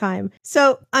same time.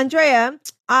 So Andrea,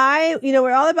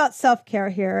 we're all about self-care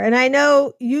here. And I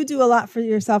know you do a lot for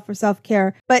yourself for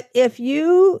self-care, but if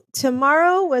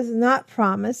tomorrow was not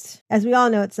promised, as we all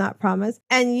know, it's not promised,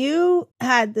 and you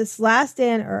had this last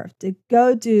day on earth to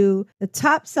go do the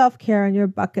top self-care on your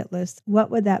bucket list, what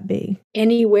would that be?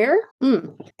 Anywhere?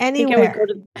 Anywhere.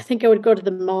 I think I would go to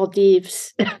the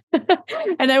Maldives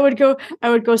and I would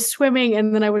go swimming,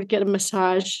 and then I would get a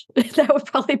massage. That would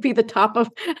probably be the top of,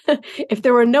 if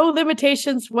there were no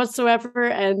limitations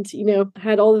whatsoever. and,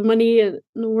 had all the money in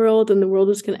the world and the world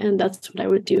was going to end, that's what I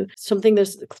would do. Something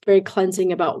that's very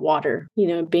cleansing about water,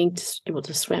 being able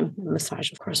to swim and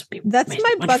massage, of course, would be That's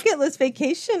amazing. my bucket list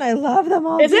vacation. I love them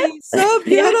all. Is it? So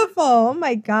beautiful. Oh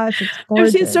my gosh, it's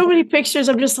gorgeous. I've seen so many pictures.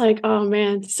 I'm just like, oh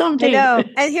man, someday. I know.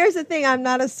 And here's the thing. I'm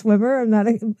not a swimmer.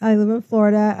 I live in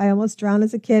Florida. I almost drowned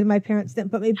as a kid. My parents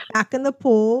didn't put me back in the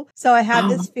pool. So I had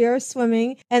this fear of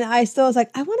swimming. And I still was like,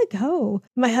 I want to go.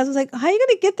 My husband's like, how are you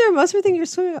going to get there? Most of the thing you're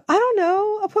swimming. I don't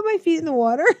know. I'll put my feet in the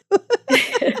water.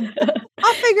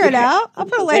 I'll figure it out. I'll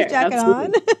put a life jacket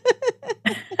on.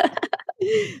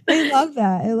 I love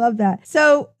that. I love that.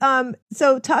 So,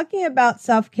 talking about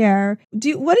self-care,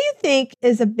 what do you think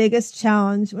is the biggest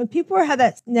challenge when people have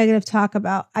that negative talk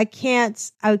about, I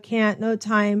can't, no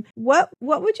time? What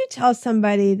would you tell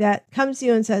somebody that comes to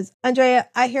you and says, Andrea,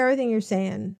 I hear everything you're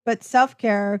saying, but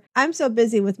self-care, I'm so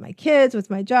busy with my kids,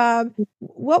 with my job.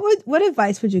 What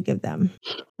advice would you give them?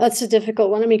 That's a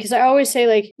difficult one. I mean, because I always say,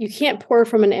 like, you can't pour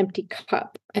from an empty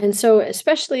cup. And so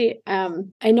especially,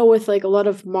 I know with like a lot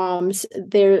of moms,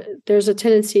 there's a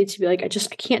tendency to be like, I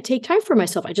can't take time for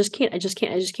myself. I just can't.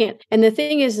 And the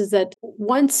thing is that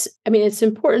it's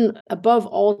important above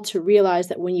all to realize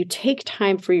that when you take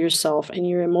time for yourself and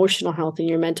your emotional health and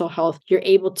your mental health, you're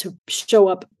able to show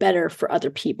up better for other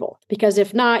people. Because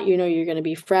if not, you're going to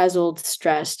be frazzled,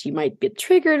 stressed. You might get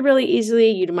triggered really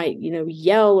easily. You might,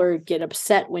 yell or get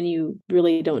upset when you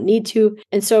really don't need to.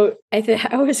 And so I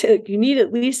always say, like, you need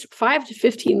at least 5 to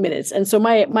 15 minutes. And so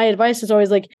my advice is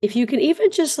always like, if you can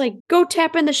even just like go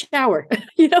tap in the shower,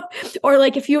 or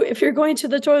like if you're going to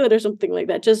the toilet or something like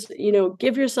that, just,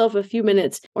 give yourself a few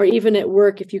minutes, or even at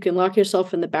work, if you can lock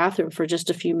yourself in the bathroom for just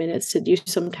a few minutes to do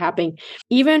some tapping,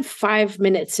 even 5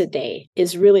 minutes a day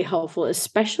is really helpful,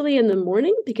 especially in the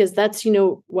morning, because that's,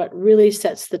 what really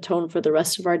sets the tone for the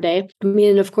rest of our day. I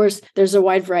mean, of course, there's a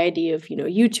wide variety of,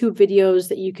 YouTube videos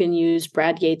that you can use.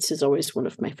 Brad Yates is always one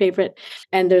of my favorite.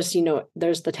 And there's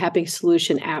the Tapping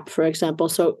Solution app, for example.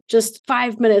 So just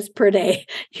 5 minutes per day.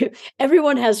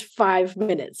 Everyone has 5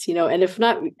 minutes, and if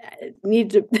not, need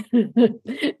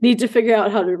to figure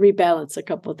out how to rebalance a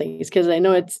couple of things, because I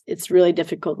know it's really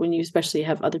difficult when you especially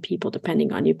have other people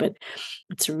depending on you, but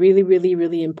it's really, really,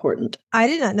 really important. I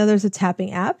did not know there's a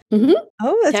tapping app. Mm-hmm.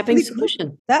 Oh, that's Tapping cool.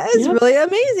 Solution. That is really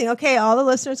amazing. Okay, all the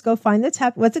listeners, go find the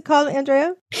tap. What's it called,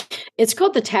 Andrea? It's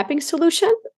called the Tapping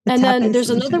Solution. And then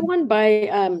there's another one by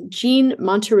Jean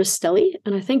Monterastelli,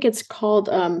 and I think it's called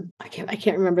I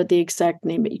can't remember the exact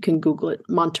name, but you can Google it,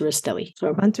 Monterastelli.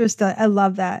 So Monterastelli, I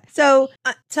love that. So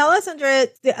tell us, Andrea,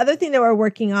 the other thing that we're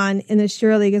working on in the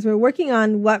Shira League is we're working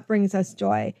on what brings us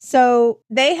joy. So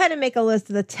they had to make a list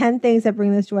of the 10 things that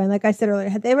bring us joy, and like I said earlier,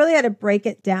 they really had to break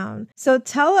it down. So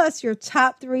tell us your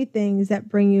top 3 things that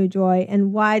bring you joy,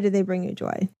 and why do they bring you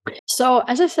joy? So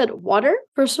as I said, water,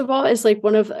 first of all, is like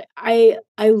one of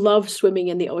I love swimming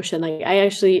in the ocean. Like I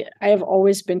have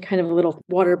always been kind of a little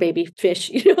water baby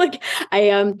fish, like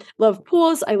I love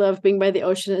pools. I love being by the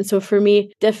ocean. And so for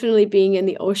me, definitely being in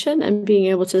the ocean and being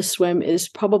able to swim is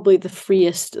probably the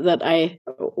freest that I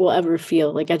will ever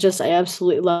feel. Like I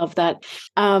absolutely love that.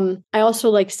 I also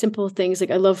like simple things.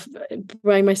 Like I love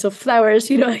buying myself flowers.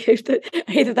 I hate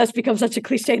that that's become such a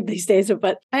cliche these days,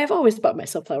 but I have always bought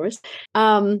myself flowers.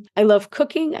 I love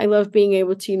cooking. I love being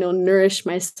able to, nourish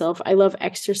myself. I love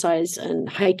exercise, and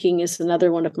hiking is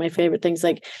another one of my favorite things.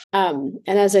 Like, and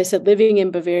as I said, living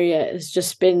in Bavaria has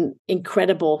just been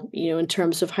incredible, in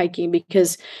terms of hiking,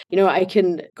 because, I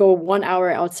can go 1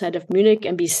 hour outside of Munich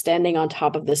and be standing on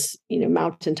top of this,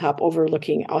 mountaintop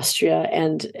overlooking Austria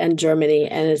and Germany.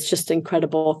 And it's just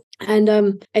incredible.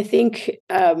 And I think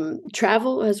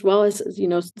travel as well is,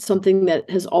 something that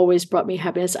has always brought me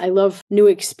happiness. I love new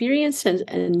experience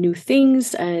and new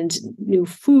things and new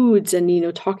foods and,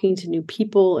 talking to new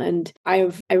people. And I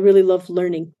really love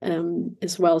learning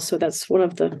as well. So that's one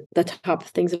of the top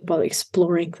things about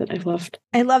exploring that I've loved.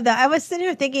 I love that. I was sitting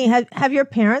here thinking, have your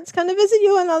parents come to visit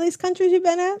you in all these countries you've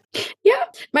been at? Yeah.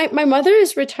 My mother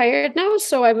is retired now.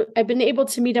 So I've been able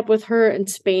to meet up with her in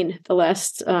Spain the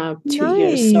last 2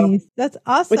 years. So. That's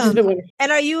awesome. Which has been wonderful.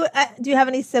 And do you have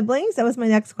any siblings? That was my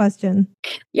next question.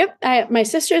 Yep. My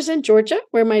sister's in Georgia,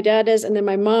 where my dad is. And then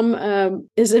my mom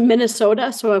is in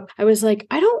Minnesota. So I was like,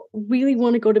 I don't really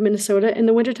want to go to Minnesota in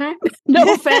the wintertime.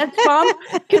 No offense, Mom.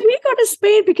 Can we go to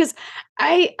Spain? Because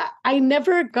I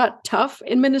never got tough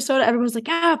in Minnesota. Everyone's like,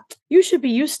 you should be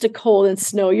used to cold and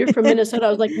snow. You're from Minnesota. I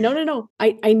was like, no.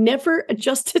 I never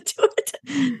adjusted to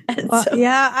it. Well,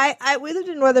 yeah, we lived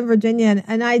in Northern Virginia,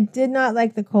 and I did not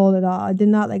like the cold at all. I did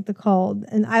not like the cold.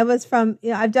 And I was from,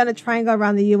 I've done a triangle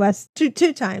around the U.S.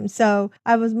 two times. So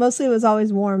it was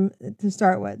always warm to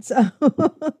start with. So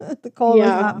the cold was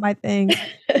not my thing.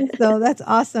 So that's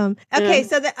awesome. Okay.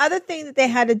 So the other thing that they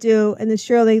had to do in the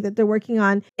Shirley that they're working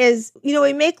on is,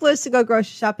 we make lists to go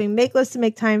grocery shopping, make lists to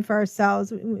make time for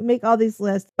ourselves. We make all these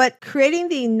lists, but creating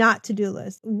the not to do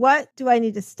list. What do I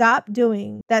need to stop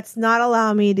doing that's not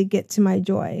allowing me to get to my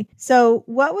joy? So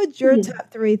what would your top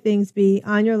 3 things be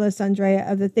on your list,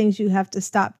 Andrea, of the things you have to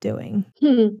stop doing?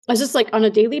 Is this like on a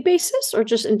daily basis or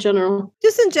just in general?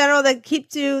 Just in general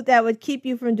that would keep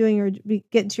you from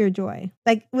getting to your joy.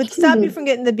 Like would stop you from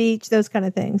getting to the beach, those kind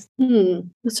of things.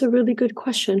 That's a really good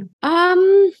question.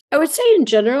 I would say in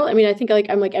general, I mean, I think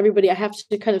I'm like everybody, I have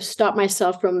to kind of stop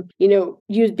myself from,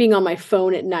 being on my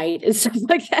phone at night and stuff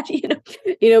like that,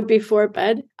 before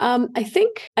bed. I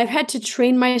think I've had to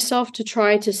train myself to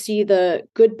try to see the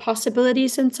good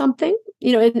possibilities in something,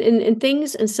 in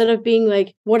things, instead of being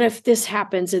like, what if this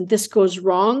happens and this goes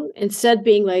wrong? Instead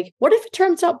being like, what if it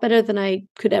turns out better than I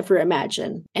could ever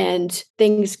imagine? And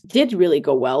things did really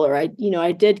go well, or I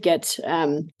did get,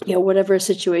 whatever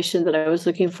situation that I was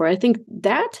looking for. I think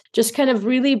that just kind of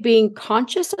really being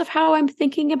conscious of how I'm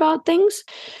thinking about things.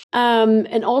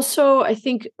 And also I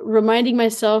think reminding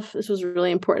myself, this was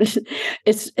really important.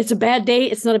 It's a bad day.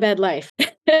 It's not a bad life.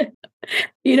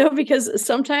 Because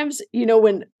sometimes,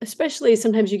 especially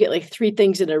sometimes you get like 3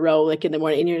 things in a row, like in the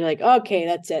morning, and you're like, okay,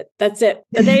 that's it.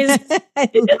 The day's,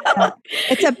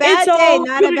 it's a bad day,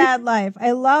 not a bad life.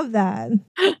 I love that.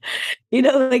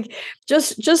 Like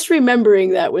just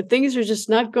remembering that when things are just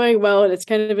not going well and it's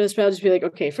kind of in a spell, just be like,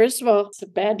 okay, first of all, it's a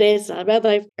bad day. It's not a bad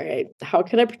life. All right. How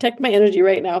can I protect my energy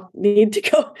right now? Need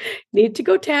to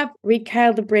go tap,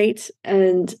 recalibrate,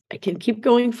 and I can keep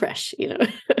going fresh,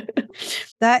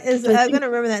 That is, I'm going to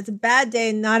remember that. It's a bad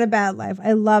day, not a bad life.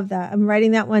 I love that. I'm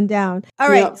writing that one down. All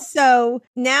right. Yep. So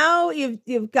now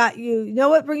you've got,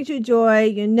 what brings you joy.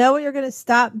 You know what you're going to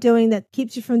stop doing that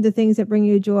keeps you from the things that bring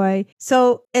you joy.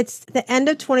 So it's the end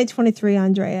of 2023,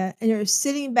 Andrea, and you're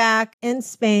sitting back in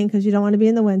Spain because you don't want to be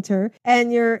in the winter,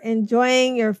 and you're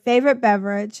enjoying your favorite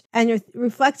beverage and you're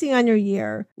reflecting on your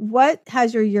year. What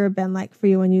has your year been like for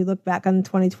you when you look back on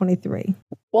 2023?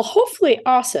 Well, hopefully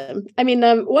awesome. I mean,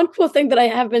 one cool thing that I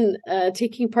have been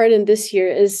taking part in this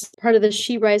year is part of the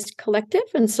She Rise Collective.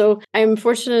 And so I'm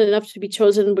fortunate enough to be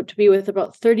chosen to be with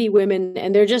about 30 women,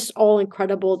 and they're just all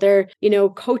incredible. They're,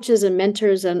 coaches and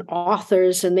mentors and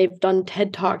authors, and they've done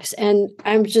TED Talks. And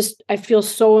I feel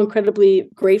so incredibly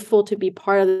grateful to be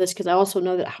part of this, because I also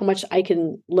know that how much I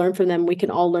can learn from them. We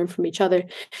can all learn from each other.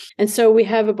 And so we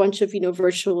have a bunch of,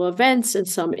 virtual events and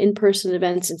some in-person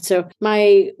events. And so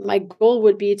my goal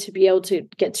would be to be able to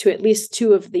get to at least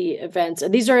 2 of the events.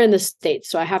 And these are in the States,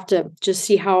 so I have to just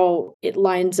see how it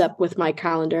lines up with my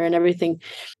calendar and everything.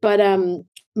 But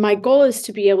my goal is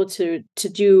to be able to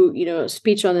do, a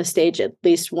speech on the stage at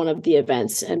least one of the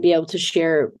events, and be able to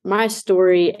share my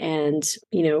story and,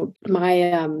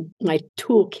 my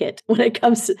toolkit when it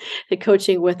comes to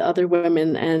coaching with other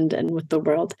women and with the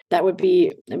world. That would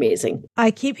be amazing.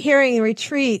 I keep hearing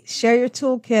retreat, share your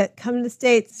toolkit, come to the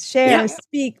States, share,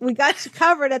 speak. We got you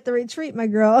covered at the retreat, my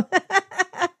girl.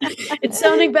 It's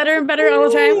sounding better and better all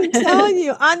the time. I'm telling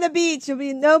you, on the beach, you'll be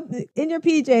in your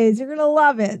PJs. You're going to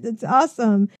love it. It's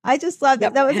awesome. I just love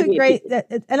that. That was a great,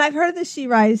 and I've heard of the She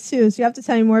Rise too. So you have to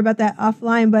tell me more about that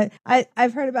offline, but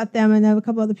I've heard about them, and I have a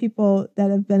couple other people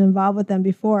that have been involved with them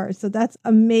before. So that's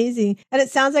amazing. And it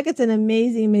sounds like it's an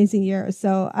amazing, amazing year.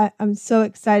 So I'm so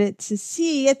excited to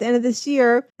see at the end of this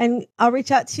year, and I'll reach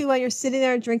out to you while you're sitting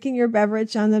there drinking your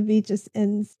beverage on the beaches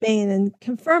in Spain and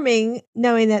confirming,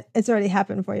 knowing that it's already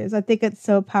happened for you. So I think it's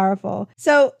so powerful.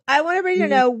 So I want everybody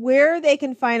to know where they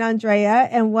can find Andrea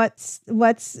and what's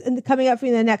coming up for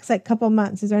you in the next couple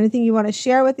months. Is there anything you want to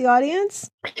share with the audience?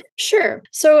 Sure.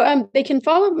 So they can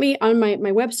follow me on my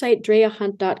website,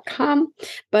 andreahunt.com,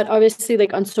 but obviously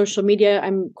on social media,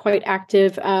 I'm quite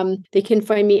active. They can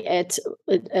find me at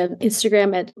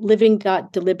Instagram at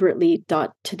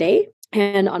living.deliberately.today.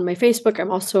 And on my Facebook,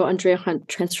 I'm also Andrea Hunt,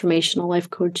 Transformational Life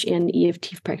Coach and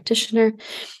EFT practitioner,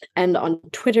 and on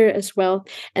Twitter as well.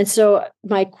 And so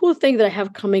my cool thing that I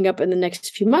have coming up in the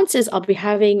next few months is I'll be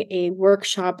having a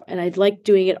workshop, and I'd like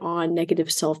doing it on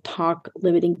negative self-talk,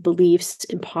 limiting beliefs,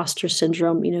 imposter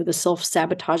syndrome, the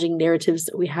self-sabotaging narratives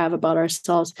that we have about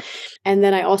ourselves. And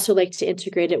then I also like to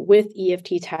integrate it with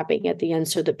EFT tapping at the end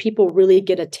so that people really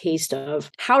get a taste of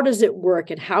how does it work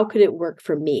and how could it work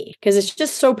for me? Because it's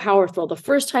just so powerful. The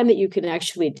first time that you can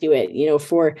actually do it,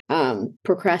 for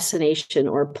procrastination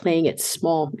or playing it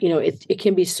small, it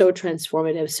can be so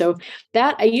transformative. So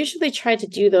that I usually try to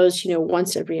do those,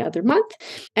 once every other month.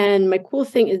 And my cool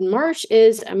thing in March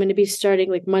is I'm going to be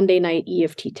starting like Monday night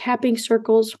EFT tapping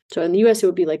circles. So in the US, it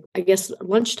would be like, I guess,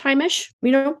 lunchtime-ish,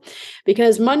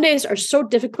 because Mondays are so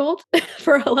difficult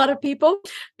for a lot of people.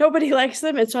 Nobody likes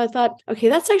them. And so I thought, okay,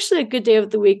 that's actually a good day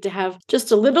of the week to have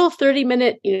just a little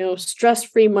 30-minute,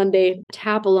 stress-free Monday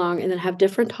tap along, and then have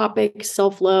different topics,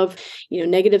 self-love,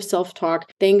 negative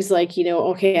self-talk, things like,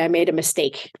 okay, I made a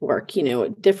mistake work,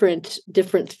 different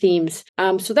themes.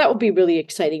 So that will be really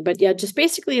exciting. But yeah, just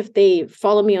basically if they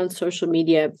follow me on social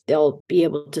media, they'll be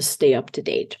able to stay up to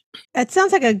date. It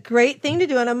sounds like a great thing to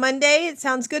do on a Monday. It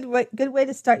sounds good. Good way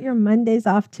to start your Mondays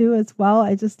off too, as well.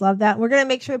 I just love that. We're going to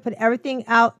make sure we put everything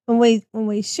out when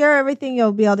we share everything.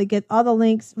 You'll be able to get all the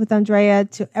links with Andrea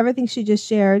to everything she just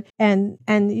shared, and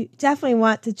you definitely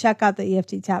want to check out the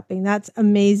EFT tapping. That's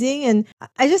amazing, and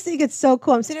I just think it's so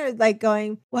cool. I'm sitting here like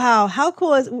going, "Wow, how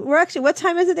cool is?" We're actually, what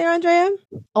time is it there, Andrea?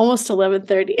 Almost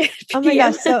 11:30. Oh my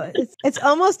gosh! So it's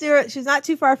almost there. She's not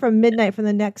too far from midnight from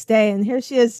the next day, and here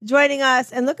she is joining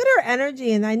us. And look at her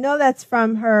energy, and I know that's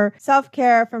from her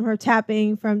self-care, from her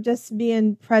tapping, from just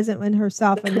being present in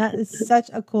herself, and that is such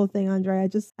a cool thing, Andrea. I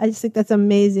just think that's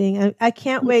amazing. I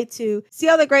can't wait to see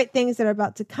all the great things that are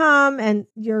about to come and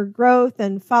your growth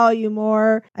and follow you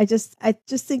more. I just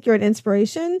think you're an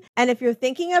inspiration. And if you're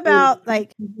thinking about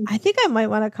like, I think I might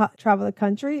want to travel the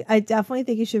country, I definitely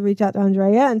think you should reach out to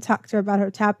Andrea and talk to her about her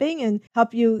tapping and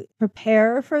help you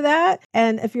prepare for that.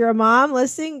 And if you're a mom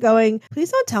listening going,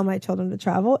 please don't tell my children to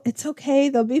travel. It's okay.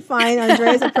 They'll be fine.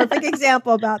 Andrea is a perfect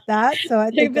example about that. So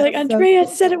I think like, Andrea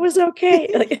said it was okay.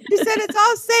 She said it's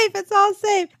all safe. It's all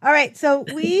safe. All right. So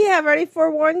we have already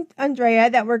forewarned Andrea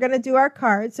that we're going to do our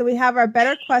cards. So we have our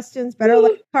Better Questions, Better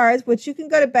Life cards, which you can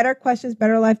go to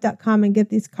betterquestionsbetterlife.com and get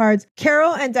these cards.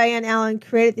 Carol and Diane Allen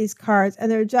created these cards, and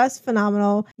they're just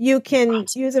phenomenal. You can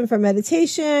use them for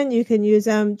meditation. You can use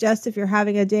them just if you're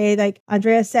having a day, like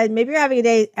Andrea said, maybe you're having a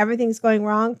day, everything's going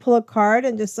wrong, pull a card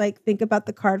and just like think about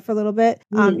the card for a little bit.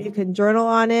 You can journal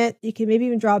on it. You can maybe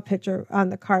even draw a picture on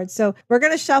the card. So we're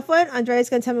going to shuffle it. Andrea's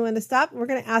going to tell me when to stop. We're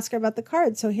going to ask her about the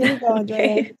card. So here we go, Andrea.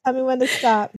 Okay. Tell me when to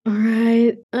stop. All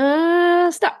right.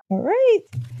 Stop. All right.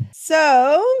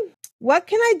 So what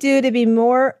can I do to be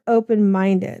more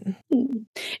open-minded?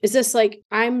 Is this like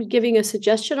I'm giving a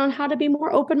suggestion on how to be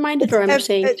more open-minded, or I'm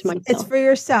saying to myself? It's for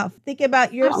yourself. Think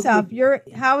about yourself.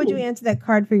 How would you answer that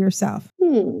card for yourself?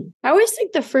 I always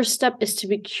think the first step is to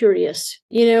be curious,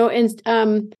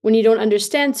 and when you don't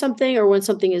understand something, or when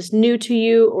something is new to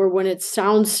you, or when it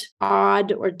sounds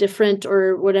odd or different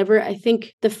or whatever, I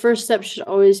think the first step should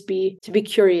always be to be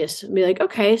curious and be like,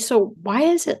 okay, so why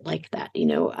is it like that?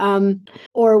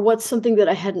 Or what's something that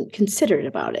I hadn't considered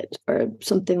about it, or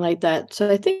something like that. So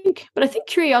I think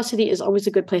curiosity is always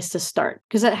a good place to start,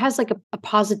 because it has like a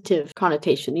positive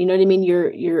connotation. You know what I mean?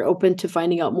 You're open to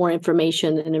finding out more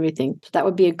information and everything. So that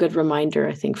would be a good reminder,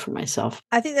 I think, for myself.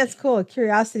 I think that's cool.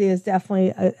 Curiosity is definitely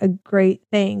a great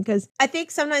thing, because I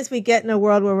think sometimes we get in a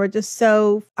world where we're just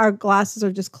our glasses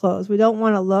are just closed. We don't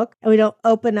want to look and we don't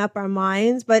open up our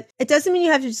minds, but it doesn't mean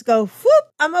you have to just go, whoop,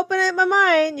 I'm opening up my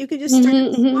mind. You can just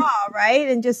start small, right?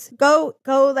 And just go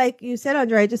like you said,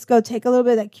 Andrea, just go take a little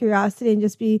bit of that curiosity and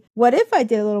just be, what if I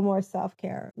did a little more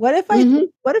self-care? What if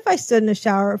I stood in the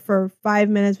shower for 5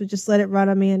 minutes, but just let it run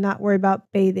on me and not worry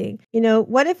about bathing?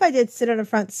 What if I did sit on a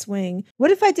front swing?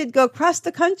 What if I did go across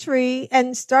the country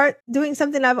and start doing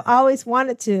something I've always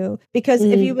wanted to? Because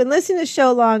if you've been listening to the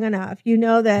show long enough, you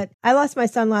know that I lost my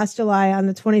son last July on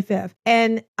the 25th.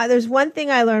 And there's one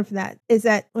thing I learned from that, is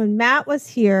that when Matt was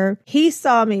here, he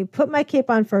saw me put my cape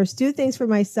on first, do things for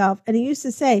myself. And he used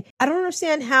to say, I don't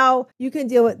understand how you can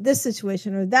deal with this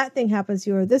situation, or that thing happens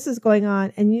to you, or this is going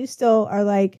on, and you still are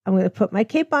like, I'm going to put my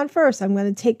cape on first. I'm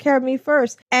going to take care of me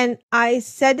first. And I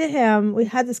said to him, we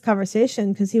had this conversation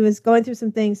conversation because he was going through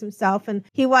some things himself. And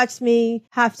he watched me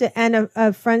have to end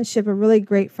a friendship, a really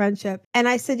great friendship. And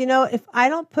I said, if I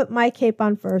don't put my cape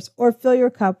on first or fill your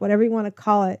cup, whatever you want to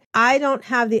call it, I don't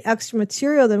have the extra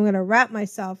material that I'm going to wrap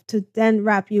myself to then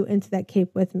wrap you into that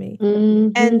cape with me.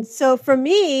 Mm-hmm. And so for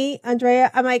me,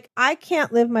 Andrea, I'm like, I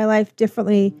can't live my life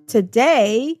differently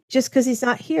today just because he's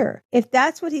not here. If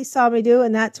that's what he saw me do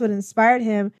and that's what inspired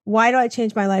him, why do I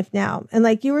change my life now? And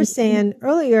like you were saying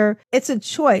earlier, it's a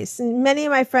choice. And many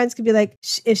of my friends could be like,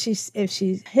 if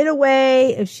she hid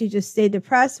away, if she just stayed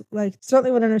depressed, like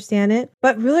certainly would understand it.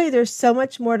 But really, there's so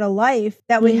much more to life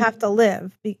that we have to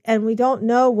live. And we don't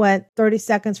know what 30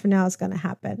 seconds from now is going to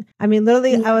happen. I mean,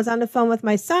 literally, I was on the phone with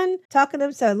my son, talking to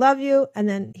him, said, I love you. And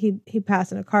then he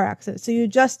passed in a car accident. So you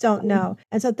just don't know.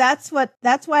 And so that's why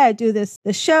I do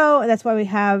the show. And that's why we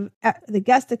have the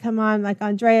guests to come on like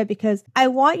Andrea, because I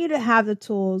want you to have the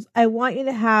tools. I want you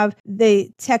to have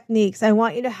the techniques. I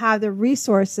want you to have the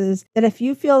resources that if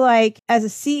you feel like as a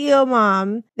CEO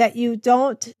mom that you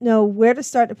don't know where to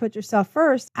start to put yourself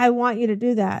first, I want you to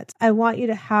do that. I want you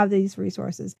to have these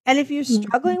resources. And if you're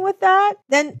struggling with that,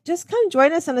 then just come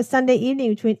join us on a Sunday evening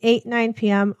between 8 and 9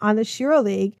 p.m. on the Shiro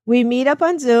League. We meet up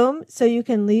on Zoom so you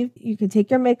can take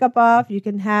your makeup off. You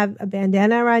can have a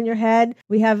bandana around your head.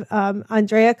 We have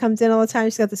Andrea comes in all the time.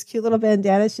 She's got this cute little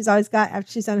bandana she's always got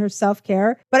after she's done her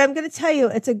self-care. But I'm going to tell you,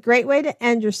 it's a great way to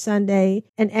end your Sunday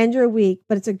and end your week,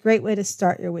 but it's a great way to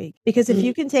start your week. Because if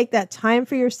you can take that time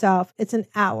for yourself, it's an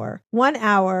hour, 1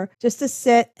 hour, just to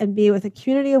sit and be with a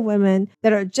community of women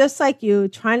that are just like you,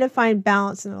 trying to find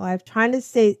balance in their life, trying to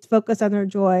stay focused on their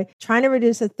joy, trying to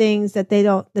reduce the things that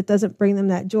that doesn't bring them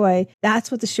that joy.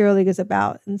 That's what the Shiro League is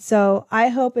about. And so I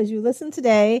hope as you listen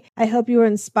today, I hope you were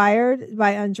inspired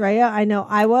by Andrea. I know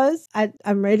I was.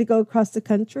 I'm ready to go across the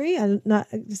country. I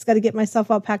just got to get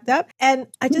myself all packed up. And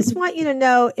I just want you to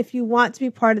know, if you want to be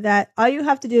part of that, all you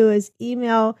have to do is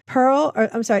email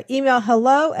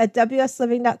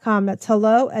hello@wsliving.com. That's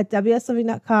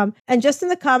hello@wsliving.com. And just in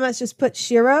the comments, just put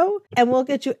Shiro and we'll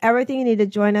get you everything you need to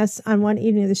join us on one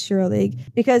evening of the Shiro League.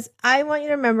 Because I want you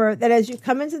to remember that as you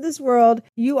come into this world,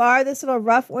 you are this little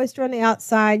rough oyster on the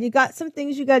outside. You got some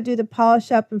things you got to do to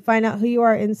polish up and find out who you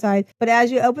are inside. But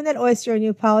as you open that oyster and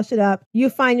you polish it up, you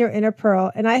find your inner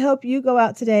pearl. And I hope you go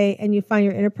out today and you find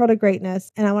your inner pearl to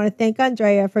greatness. And I want to thank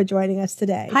Andrea for joining us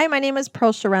today. Hi, my name is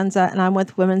Pearl Sharenza and I'm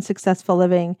with Women Successful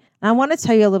Living. And I want to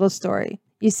tell you a little story.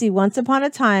 You see, once upon a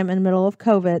time in the middle of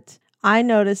COVID, I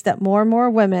noticed that more and more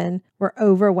women were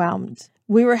overwhelmed.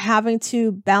 We were having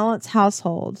to balance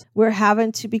households. We're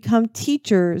having to become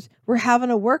teachers. We're having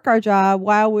to work our job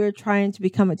while we're trying to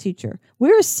become a teacher.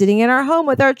 We were sitting in our home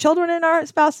with our children and our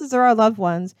spouses or our loved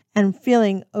ones and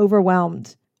feeling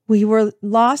overwhelmed. We were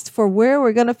lost for where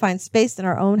we're going to find space in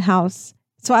our own house.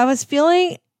 So I was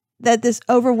feeling that this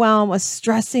overwhelm was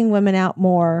stressing women out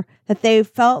more, that they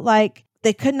felt like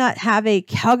they could not have a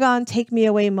Calgon take me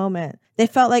away moment. They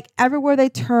felt like everywhere they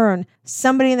turned,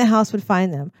 somebody in the house would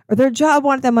find them, or their job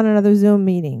wanted them on another Zoom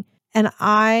meeting. And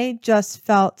I just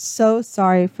felt so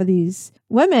sorry for these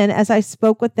women as I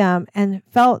spoke with them and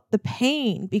felt the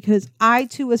pain because I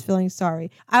too was feeling sorry.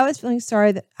 I was feeling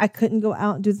sorry that I couldn't go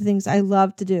out and do the things I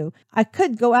love to do. I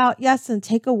could go out, yes, and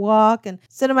take a walk and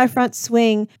sit on my front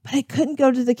swing, but I couldn't go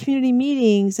to the community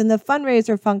meetings and the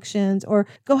fundraiser functions or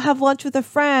go have lunch with a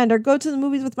friend or go to the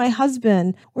movies with my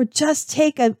husband or just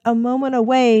take a moment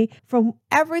away from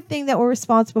everything that we're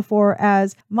responsible for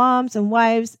as moms and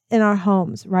wives in our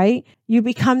homes, right? You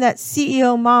become that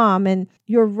CEO mom and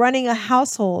you're running a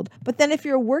household. But then if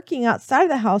you're working outside of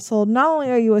the household, not only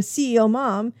are you a CEO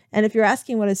mom, and if you're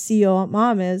asking what a CEO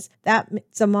mom is,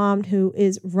 that's a mom who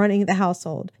is running the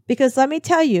household. Because let me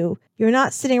tell you, you're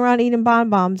not sitting around eating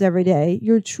bonbons every day.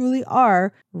 You truly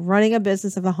are running a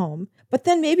business of the home. But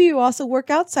then maybe you also work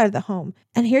outside of the home.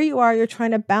 And here you are, you're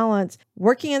trying to balance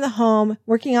working in the home,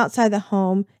 working outside the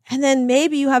home. And then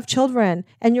maybe you have children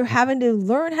and you're having to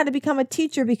learn how to become a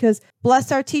teacher because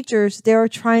bless our teachers, they're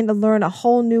trying to learn a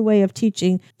whole new way of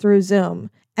teaching through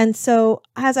Zoom. And so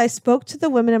as I spoke to the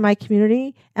women in my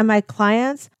community and my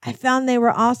clients, I found they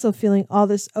were also feeling all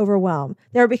this overwhelm.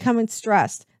 They were becoming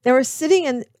stressed. They were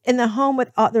sitting in the home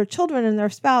with their children and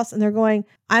their spouse, and they're going,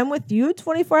 I'm with you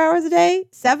 24 hours a day,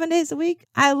 7 days a week.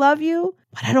 I love you,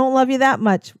 but I don't love you that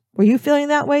much. Were you feeling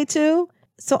that way too?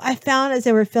 So I found as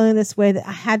they were feeling this way that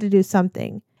I had to do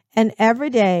something. And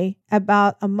every day,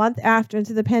 about a month after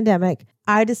into the pandemic,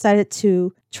 I decided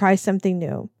to try something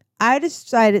new. I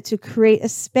decided to create a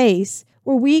space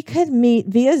where we could meet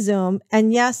via Zoom.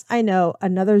 And yes, I know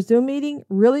another Zoom meeting,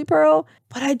 really, Pearl?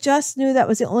 But I just knew that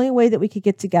was the only way that we could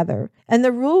get together. And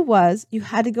the rule was you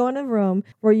had to go in a room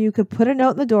where you could put a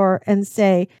note in the door and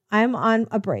say, I'm on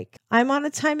a break. I'm on a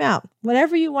timeout.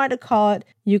 Whatever you want to call it,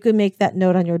 you could make that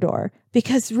note on your door.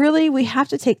 Because really, we have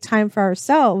to take time for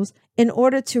ourselves in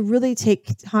order to really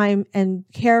take time and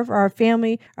care for our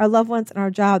family, our loved ones, and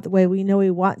our job the way we know we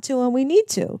want to and we need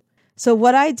to. So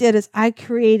what I did is I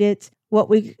created what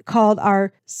we called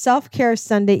our self-care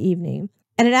Sunday evening.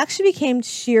 And it actually became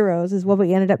Shiro's is what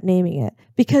we ended up naming it.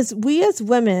 Because we as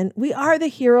women, we are the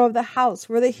hero of the house.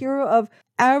 We're the hero of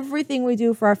everything we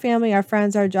do for our family, our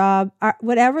friends, our job,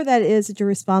 whatever that is that you're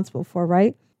responsible for,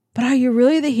 right? But are you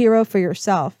really the hero for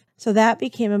yourself? So that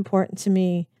became important to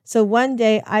me. So one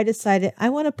day I decided I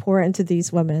want to pour into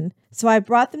these women. So I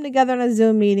brought them together on a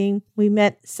Zoom meeting. We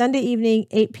met Sunday evening,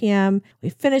 8 p.m. We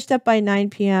finished up by 9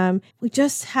 p.m. We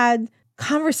just had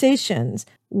conversations.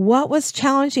 What was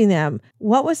challenging them?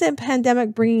 What was the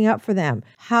pandemic bringing up for them?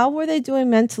 How were they doing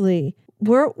mentally?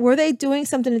 Were they doing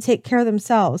something to take care of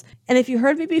themselves? And if you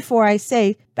heard me before, I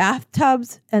say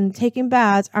bathtubs and taking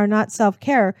baths are not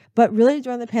self-care, but really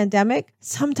during the pandemic,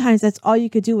 sometimes that's all you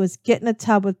could do was get in a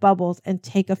tub with bubbles and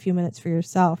take a few minutes for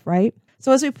yourself, right?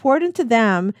 So as we poured into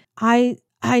them, I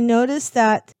noticed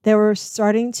that they were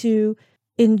starting to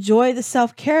enjoy the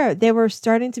self-care. They were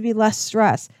starting to be less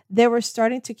stressed. They were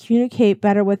starting to communicate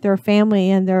better with their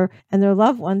family and their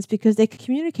loved ones because they could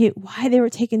communicate why they were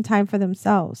taking time for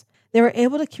themselves. They were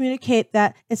able to communicate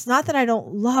that it's not that I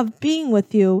don't love being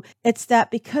with you. It's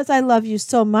that because I love you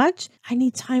so much, I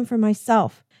need time for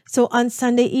myself. So on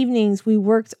Sunday evenings, we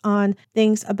worked on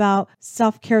things about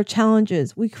self-care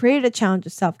challenges. We created a challenge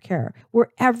of self-care where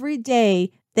every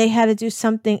day they had to do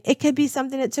something. It could be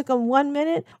something that took them 1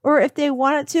 minute, or if they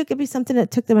wanted to, it could be something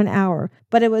that took them an hour.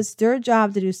 But it was their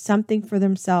job to do something for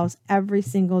themselves every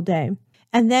single day.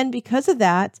 And then because of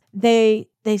that, they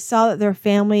saw that their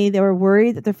family, they were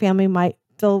worried that their family might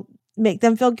make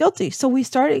them feel guilty. So we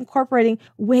started incorporating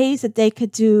ways that they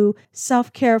could do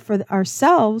self-care for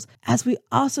ourselves as we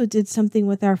also did something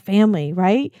with our family,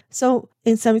 right? So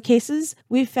in some cases,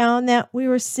 we found that we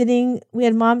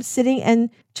had moms sitting and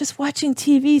just watching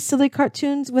TV, silly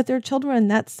cartoons with their children.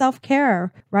 That's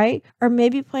self-care, right? Or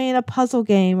maybe playing a puzzle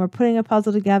game or putting a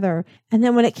puzzle together. And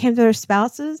then when it came to their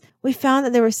spouses, we found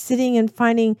that they were sitting and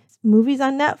finding movies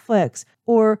on Netflix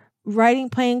or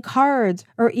playing cards,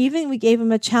 or even we gave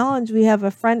them a challenge. We have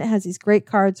a friend that has these great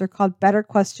cards. They're called Better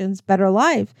Questions, Better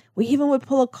Life. We even would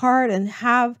pull a card and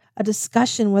have a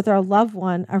discussion with our loved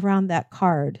one around that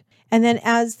card. And then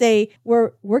as they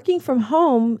were working from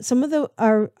home, some of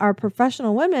our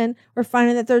professional women were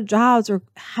finding that their jobs were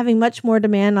having much more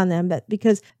demand on them, that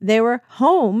because they were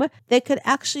home, they could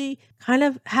actually kind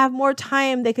of have more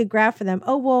time they could grab for them.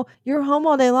 Oh, well, you're home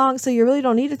all day long, so you really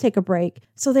don't need to take a break.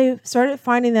 So they started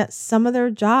finding that some of their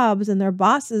jobs and their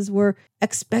bosses were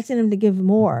expecting them to give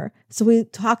more. So we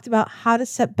talked about how to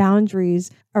set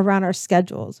boundaries around our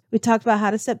schedules. We talked about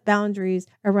how to set boundaries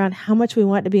around how much we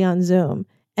want to be on Zoom.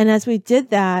 And as we did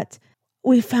that,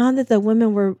 we found that the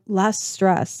women were less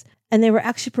stressed and they were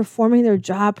actually performing their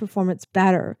job performance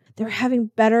better. They were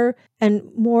having better and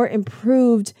more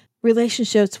improved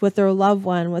relationships with their loved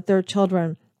one, with their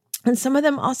children. And some of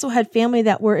them also had family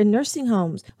that were in nursing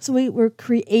homes. So we were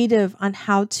creative on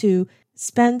how to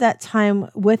spend that time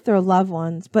with their loved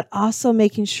ones, but also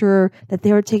making sure that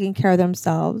they were taking care of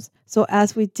themselves. So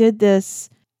as we did this,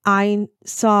 I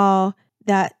saw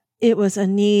that it was a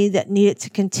need that needed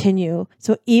to continue.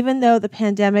 So even though the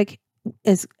pandemic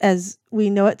is, as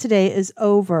we know it today, is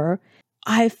over,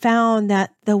 I found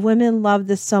that the women loved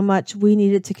this so much, we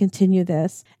needed to continue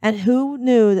this. And who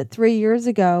knew that 3 years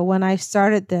ago when I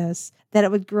started this, that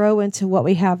it would grow into what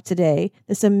we have today,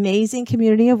 this amazing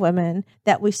community of women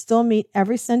that we still meet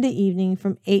every Sunday evening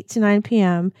from 8 to 9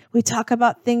 p.m. We talk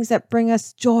about things that bring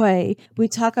us joy. We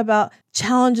talk about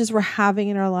challenges we're having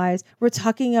in our lives. We're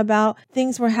talking about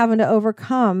things we're having to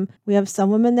overcome. We have some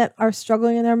women that are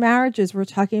struggling in their marriages. We're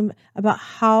talking about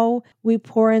how we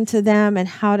pour into them and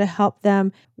how to help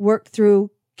them work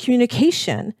through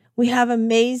communication. We have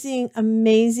amazing,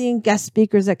 amazing guest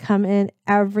speakers that come in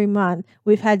every month.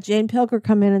 We've had Jane Pilger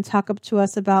come in and talk up to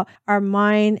us about our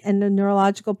mind and the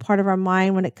neurological part of our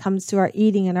mind when it comes to our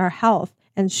eating and our health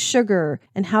and sugar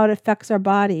and how it affects our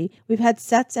body. We've had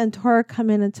Seth Santora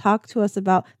come in and talk to us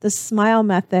about the smile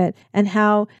method and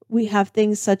how we have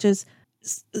things such as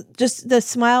just the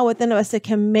smile within us that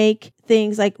can make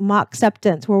things like mock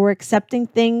acceptance, where we're accepting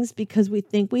things because we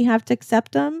think we have to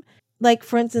accept them. Like,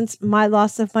 for instance, my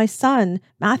loss of my son,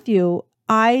 Matthew,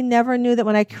 I never knew that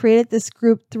when I created this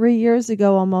group 3 years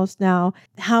ago, almost now,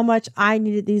 how much I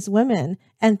needed these women.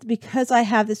 And because I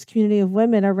have this community of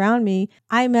women around me,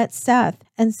 I met Seth,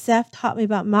 and Seth taught me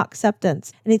about mock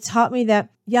acceptance. And he taught me that,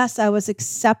 yes, I was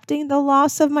accepting the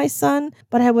loss of my son,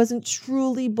 but I wasn't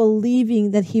truly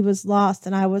believing that he was lost.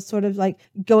 And I was sort of like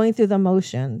going through the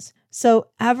motions. So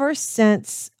ever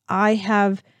since I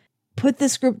have put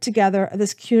this group together,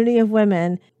 this community of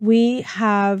women, we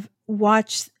have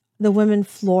watched the women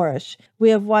flourish.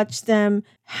 We have watched them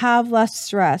have less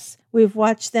stress. We've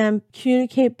watched them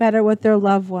communicate better with their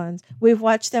loved ones. We've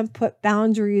watched them put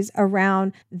boundaries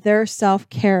around their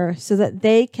self-care so that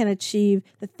they can achieve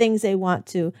the things they want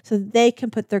to, so that they can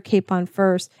put their cape on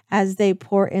first as they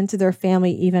pour into their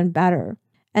family even better.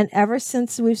 And ever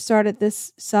since we've started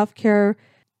this self-care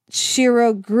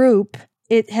Shiro group,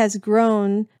 it has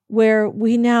grown where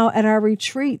we now at our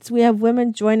retreats, we have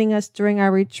women joining us during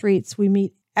our retreats. We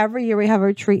meet every year. We have a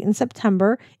retreat in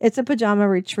September. It's a pajama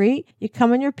retreat. You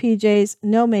come in your PJs,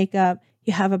 no makeup.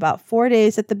 You have about 4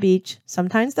 days at the beach,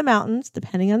 sometimes the mountains,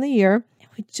 depending on the year.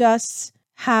 We just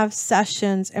have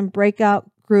sessions and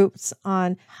breakout groups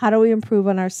on how do we improve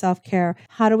on our self-care?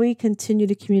 How do we continue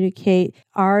to communicate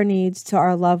our needs to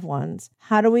our loved ones?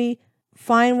 How do we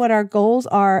find what our goals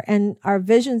are and our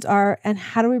visions are, and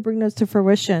how do we bring those to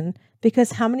fruition?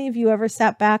 Because how many of you ever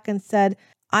sat back and said,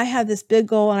 I have this big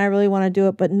goal and I really want to do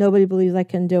it, but nobody believes I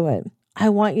can do it. I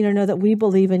want you to know that we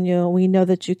believe in you and we know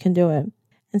that you can do it.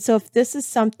 And so if this is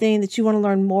something that you want to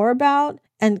learn more about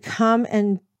and come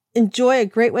and enjoy a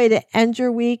great way to end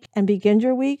your week and begin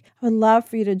your week, I would love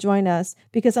for you to join us,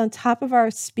 because on top of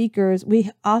our speakers, we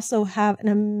also have an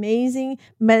amazing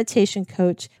meditation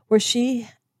coach where she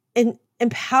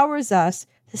empowers us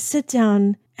to sit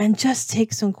down and just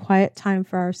take some quiet time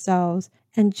for ourselves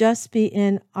and just be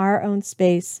in our own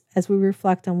space as we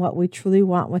reflect on what we truly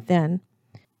want within.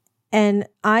 And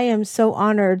I am so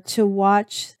honored to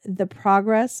watch the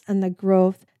progress and the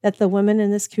growth that the women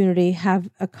in this community have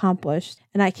accomplished.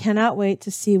 And I cannot wait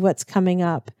to see what's coming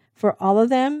up for all of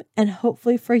them and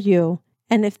hopefully for you.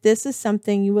 And if this is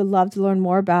something you would love to learn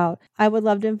more about, I would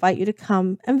love to invite you to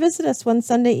come and visit us one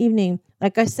Sunday evening.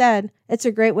 Like I said, it's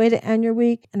a great way to end your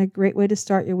week and a great way to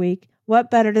start your week.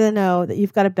 What better to know that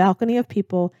you've got a balcony of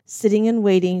people sitting and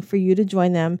waiting for you to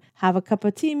join them, have a cup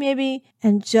of tea maybe,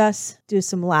 and just do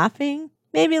some laughing,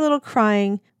 maybe a little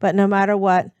crying, but no matter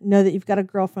what, know that you've got a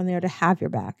girlfriend there to have your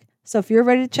back. So if you're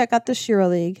ready to check out the Shiro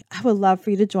League, I would love for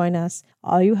you to join us.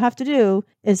 All you have to do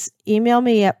is email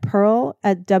me at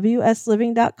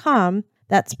pearl@wsliving.com.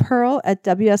 That's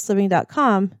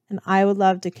pearl@wsliving.com, and I would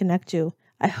love to connect you.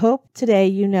 I hope today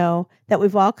you know that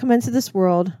we've all come into this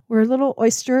world. We're a little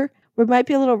oyster. We might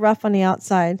be a little rough on the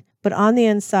outside, but on the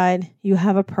inside, you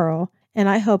have a pearl. And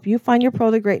I hope you find your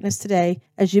pearl to greatness today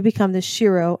as you become the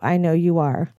Shiro I know you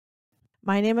are.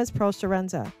 My name is Pearl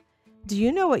Sharenza. Do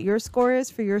you know what your score is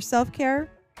for your self-care?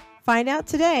 Find out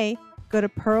today. Go to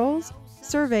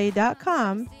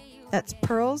pearlssurvey.com. That's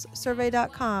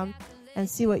pearlssurvey.com and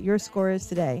see what your score is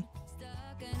today.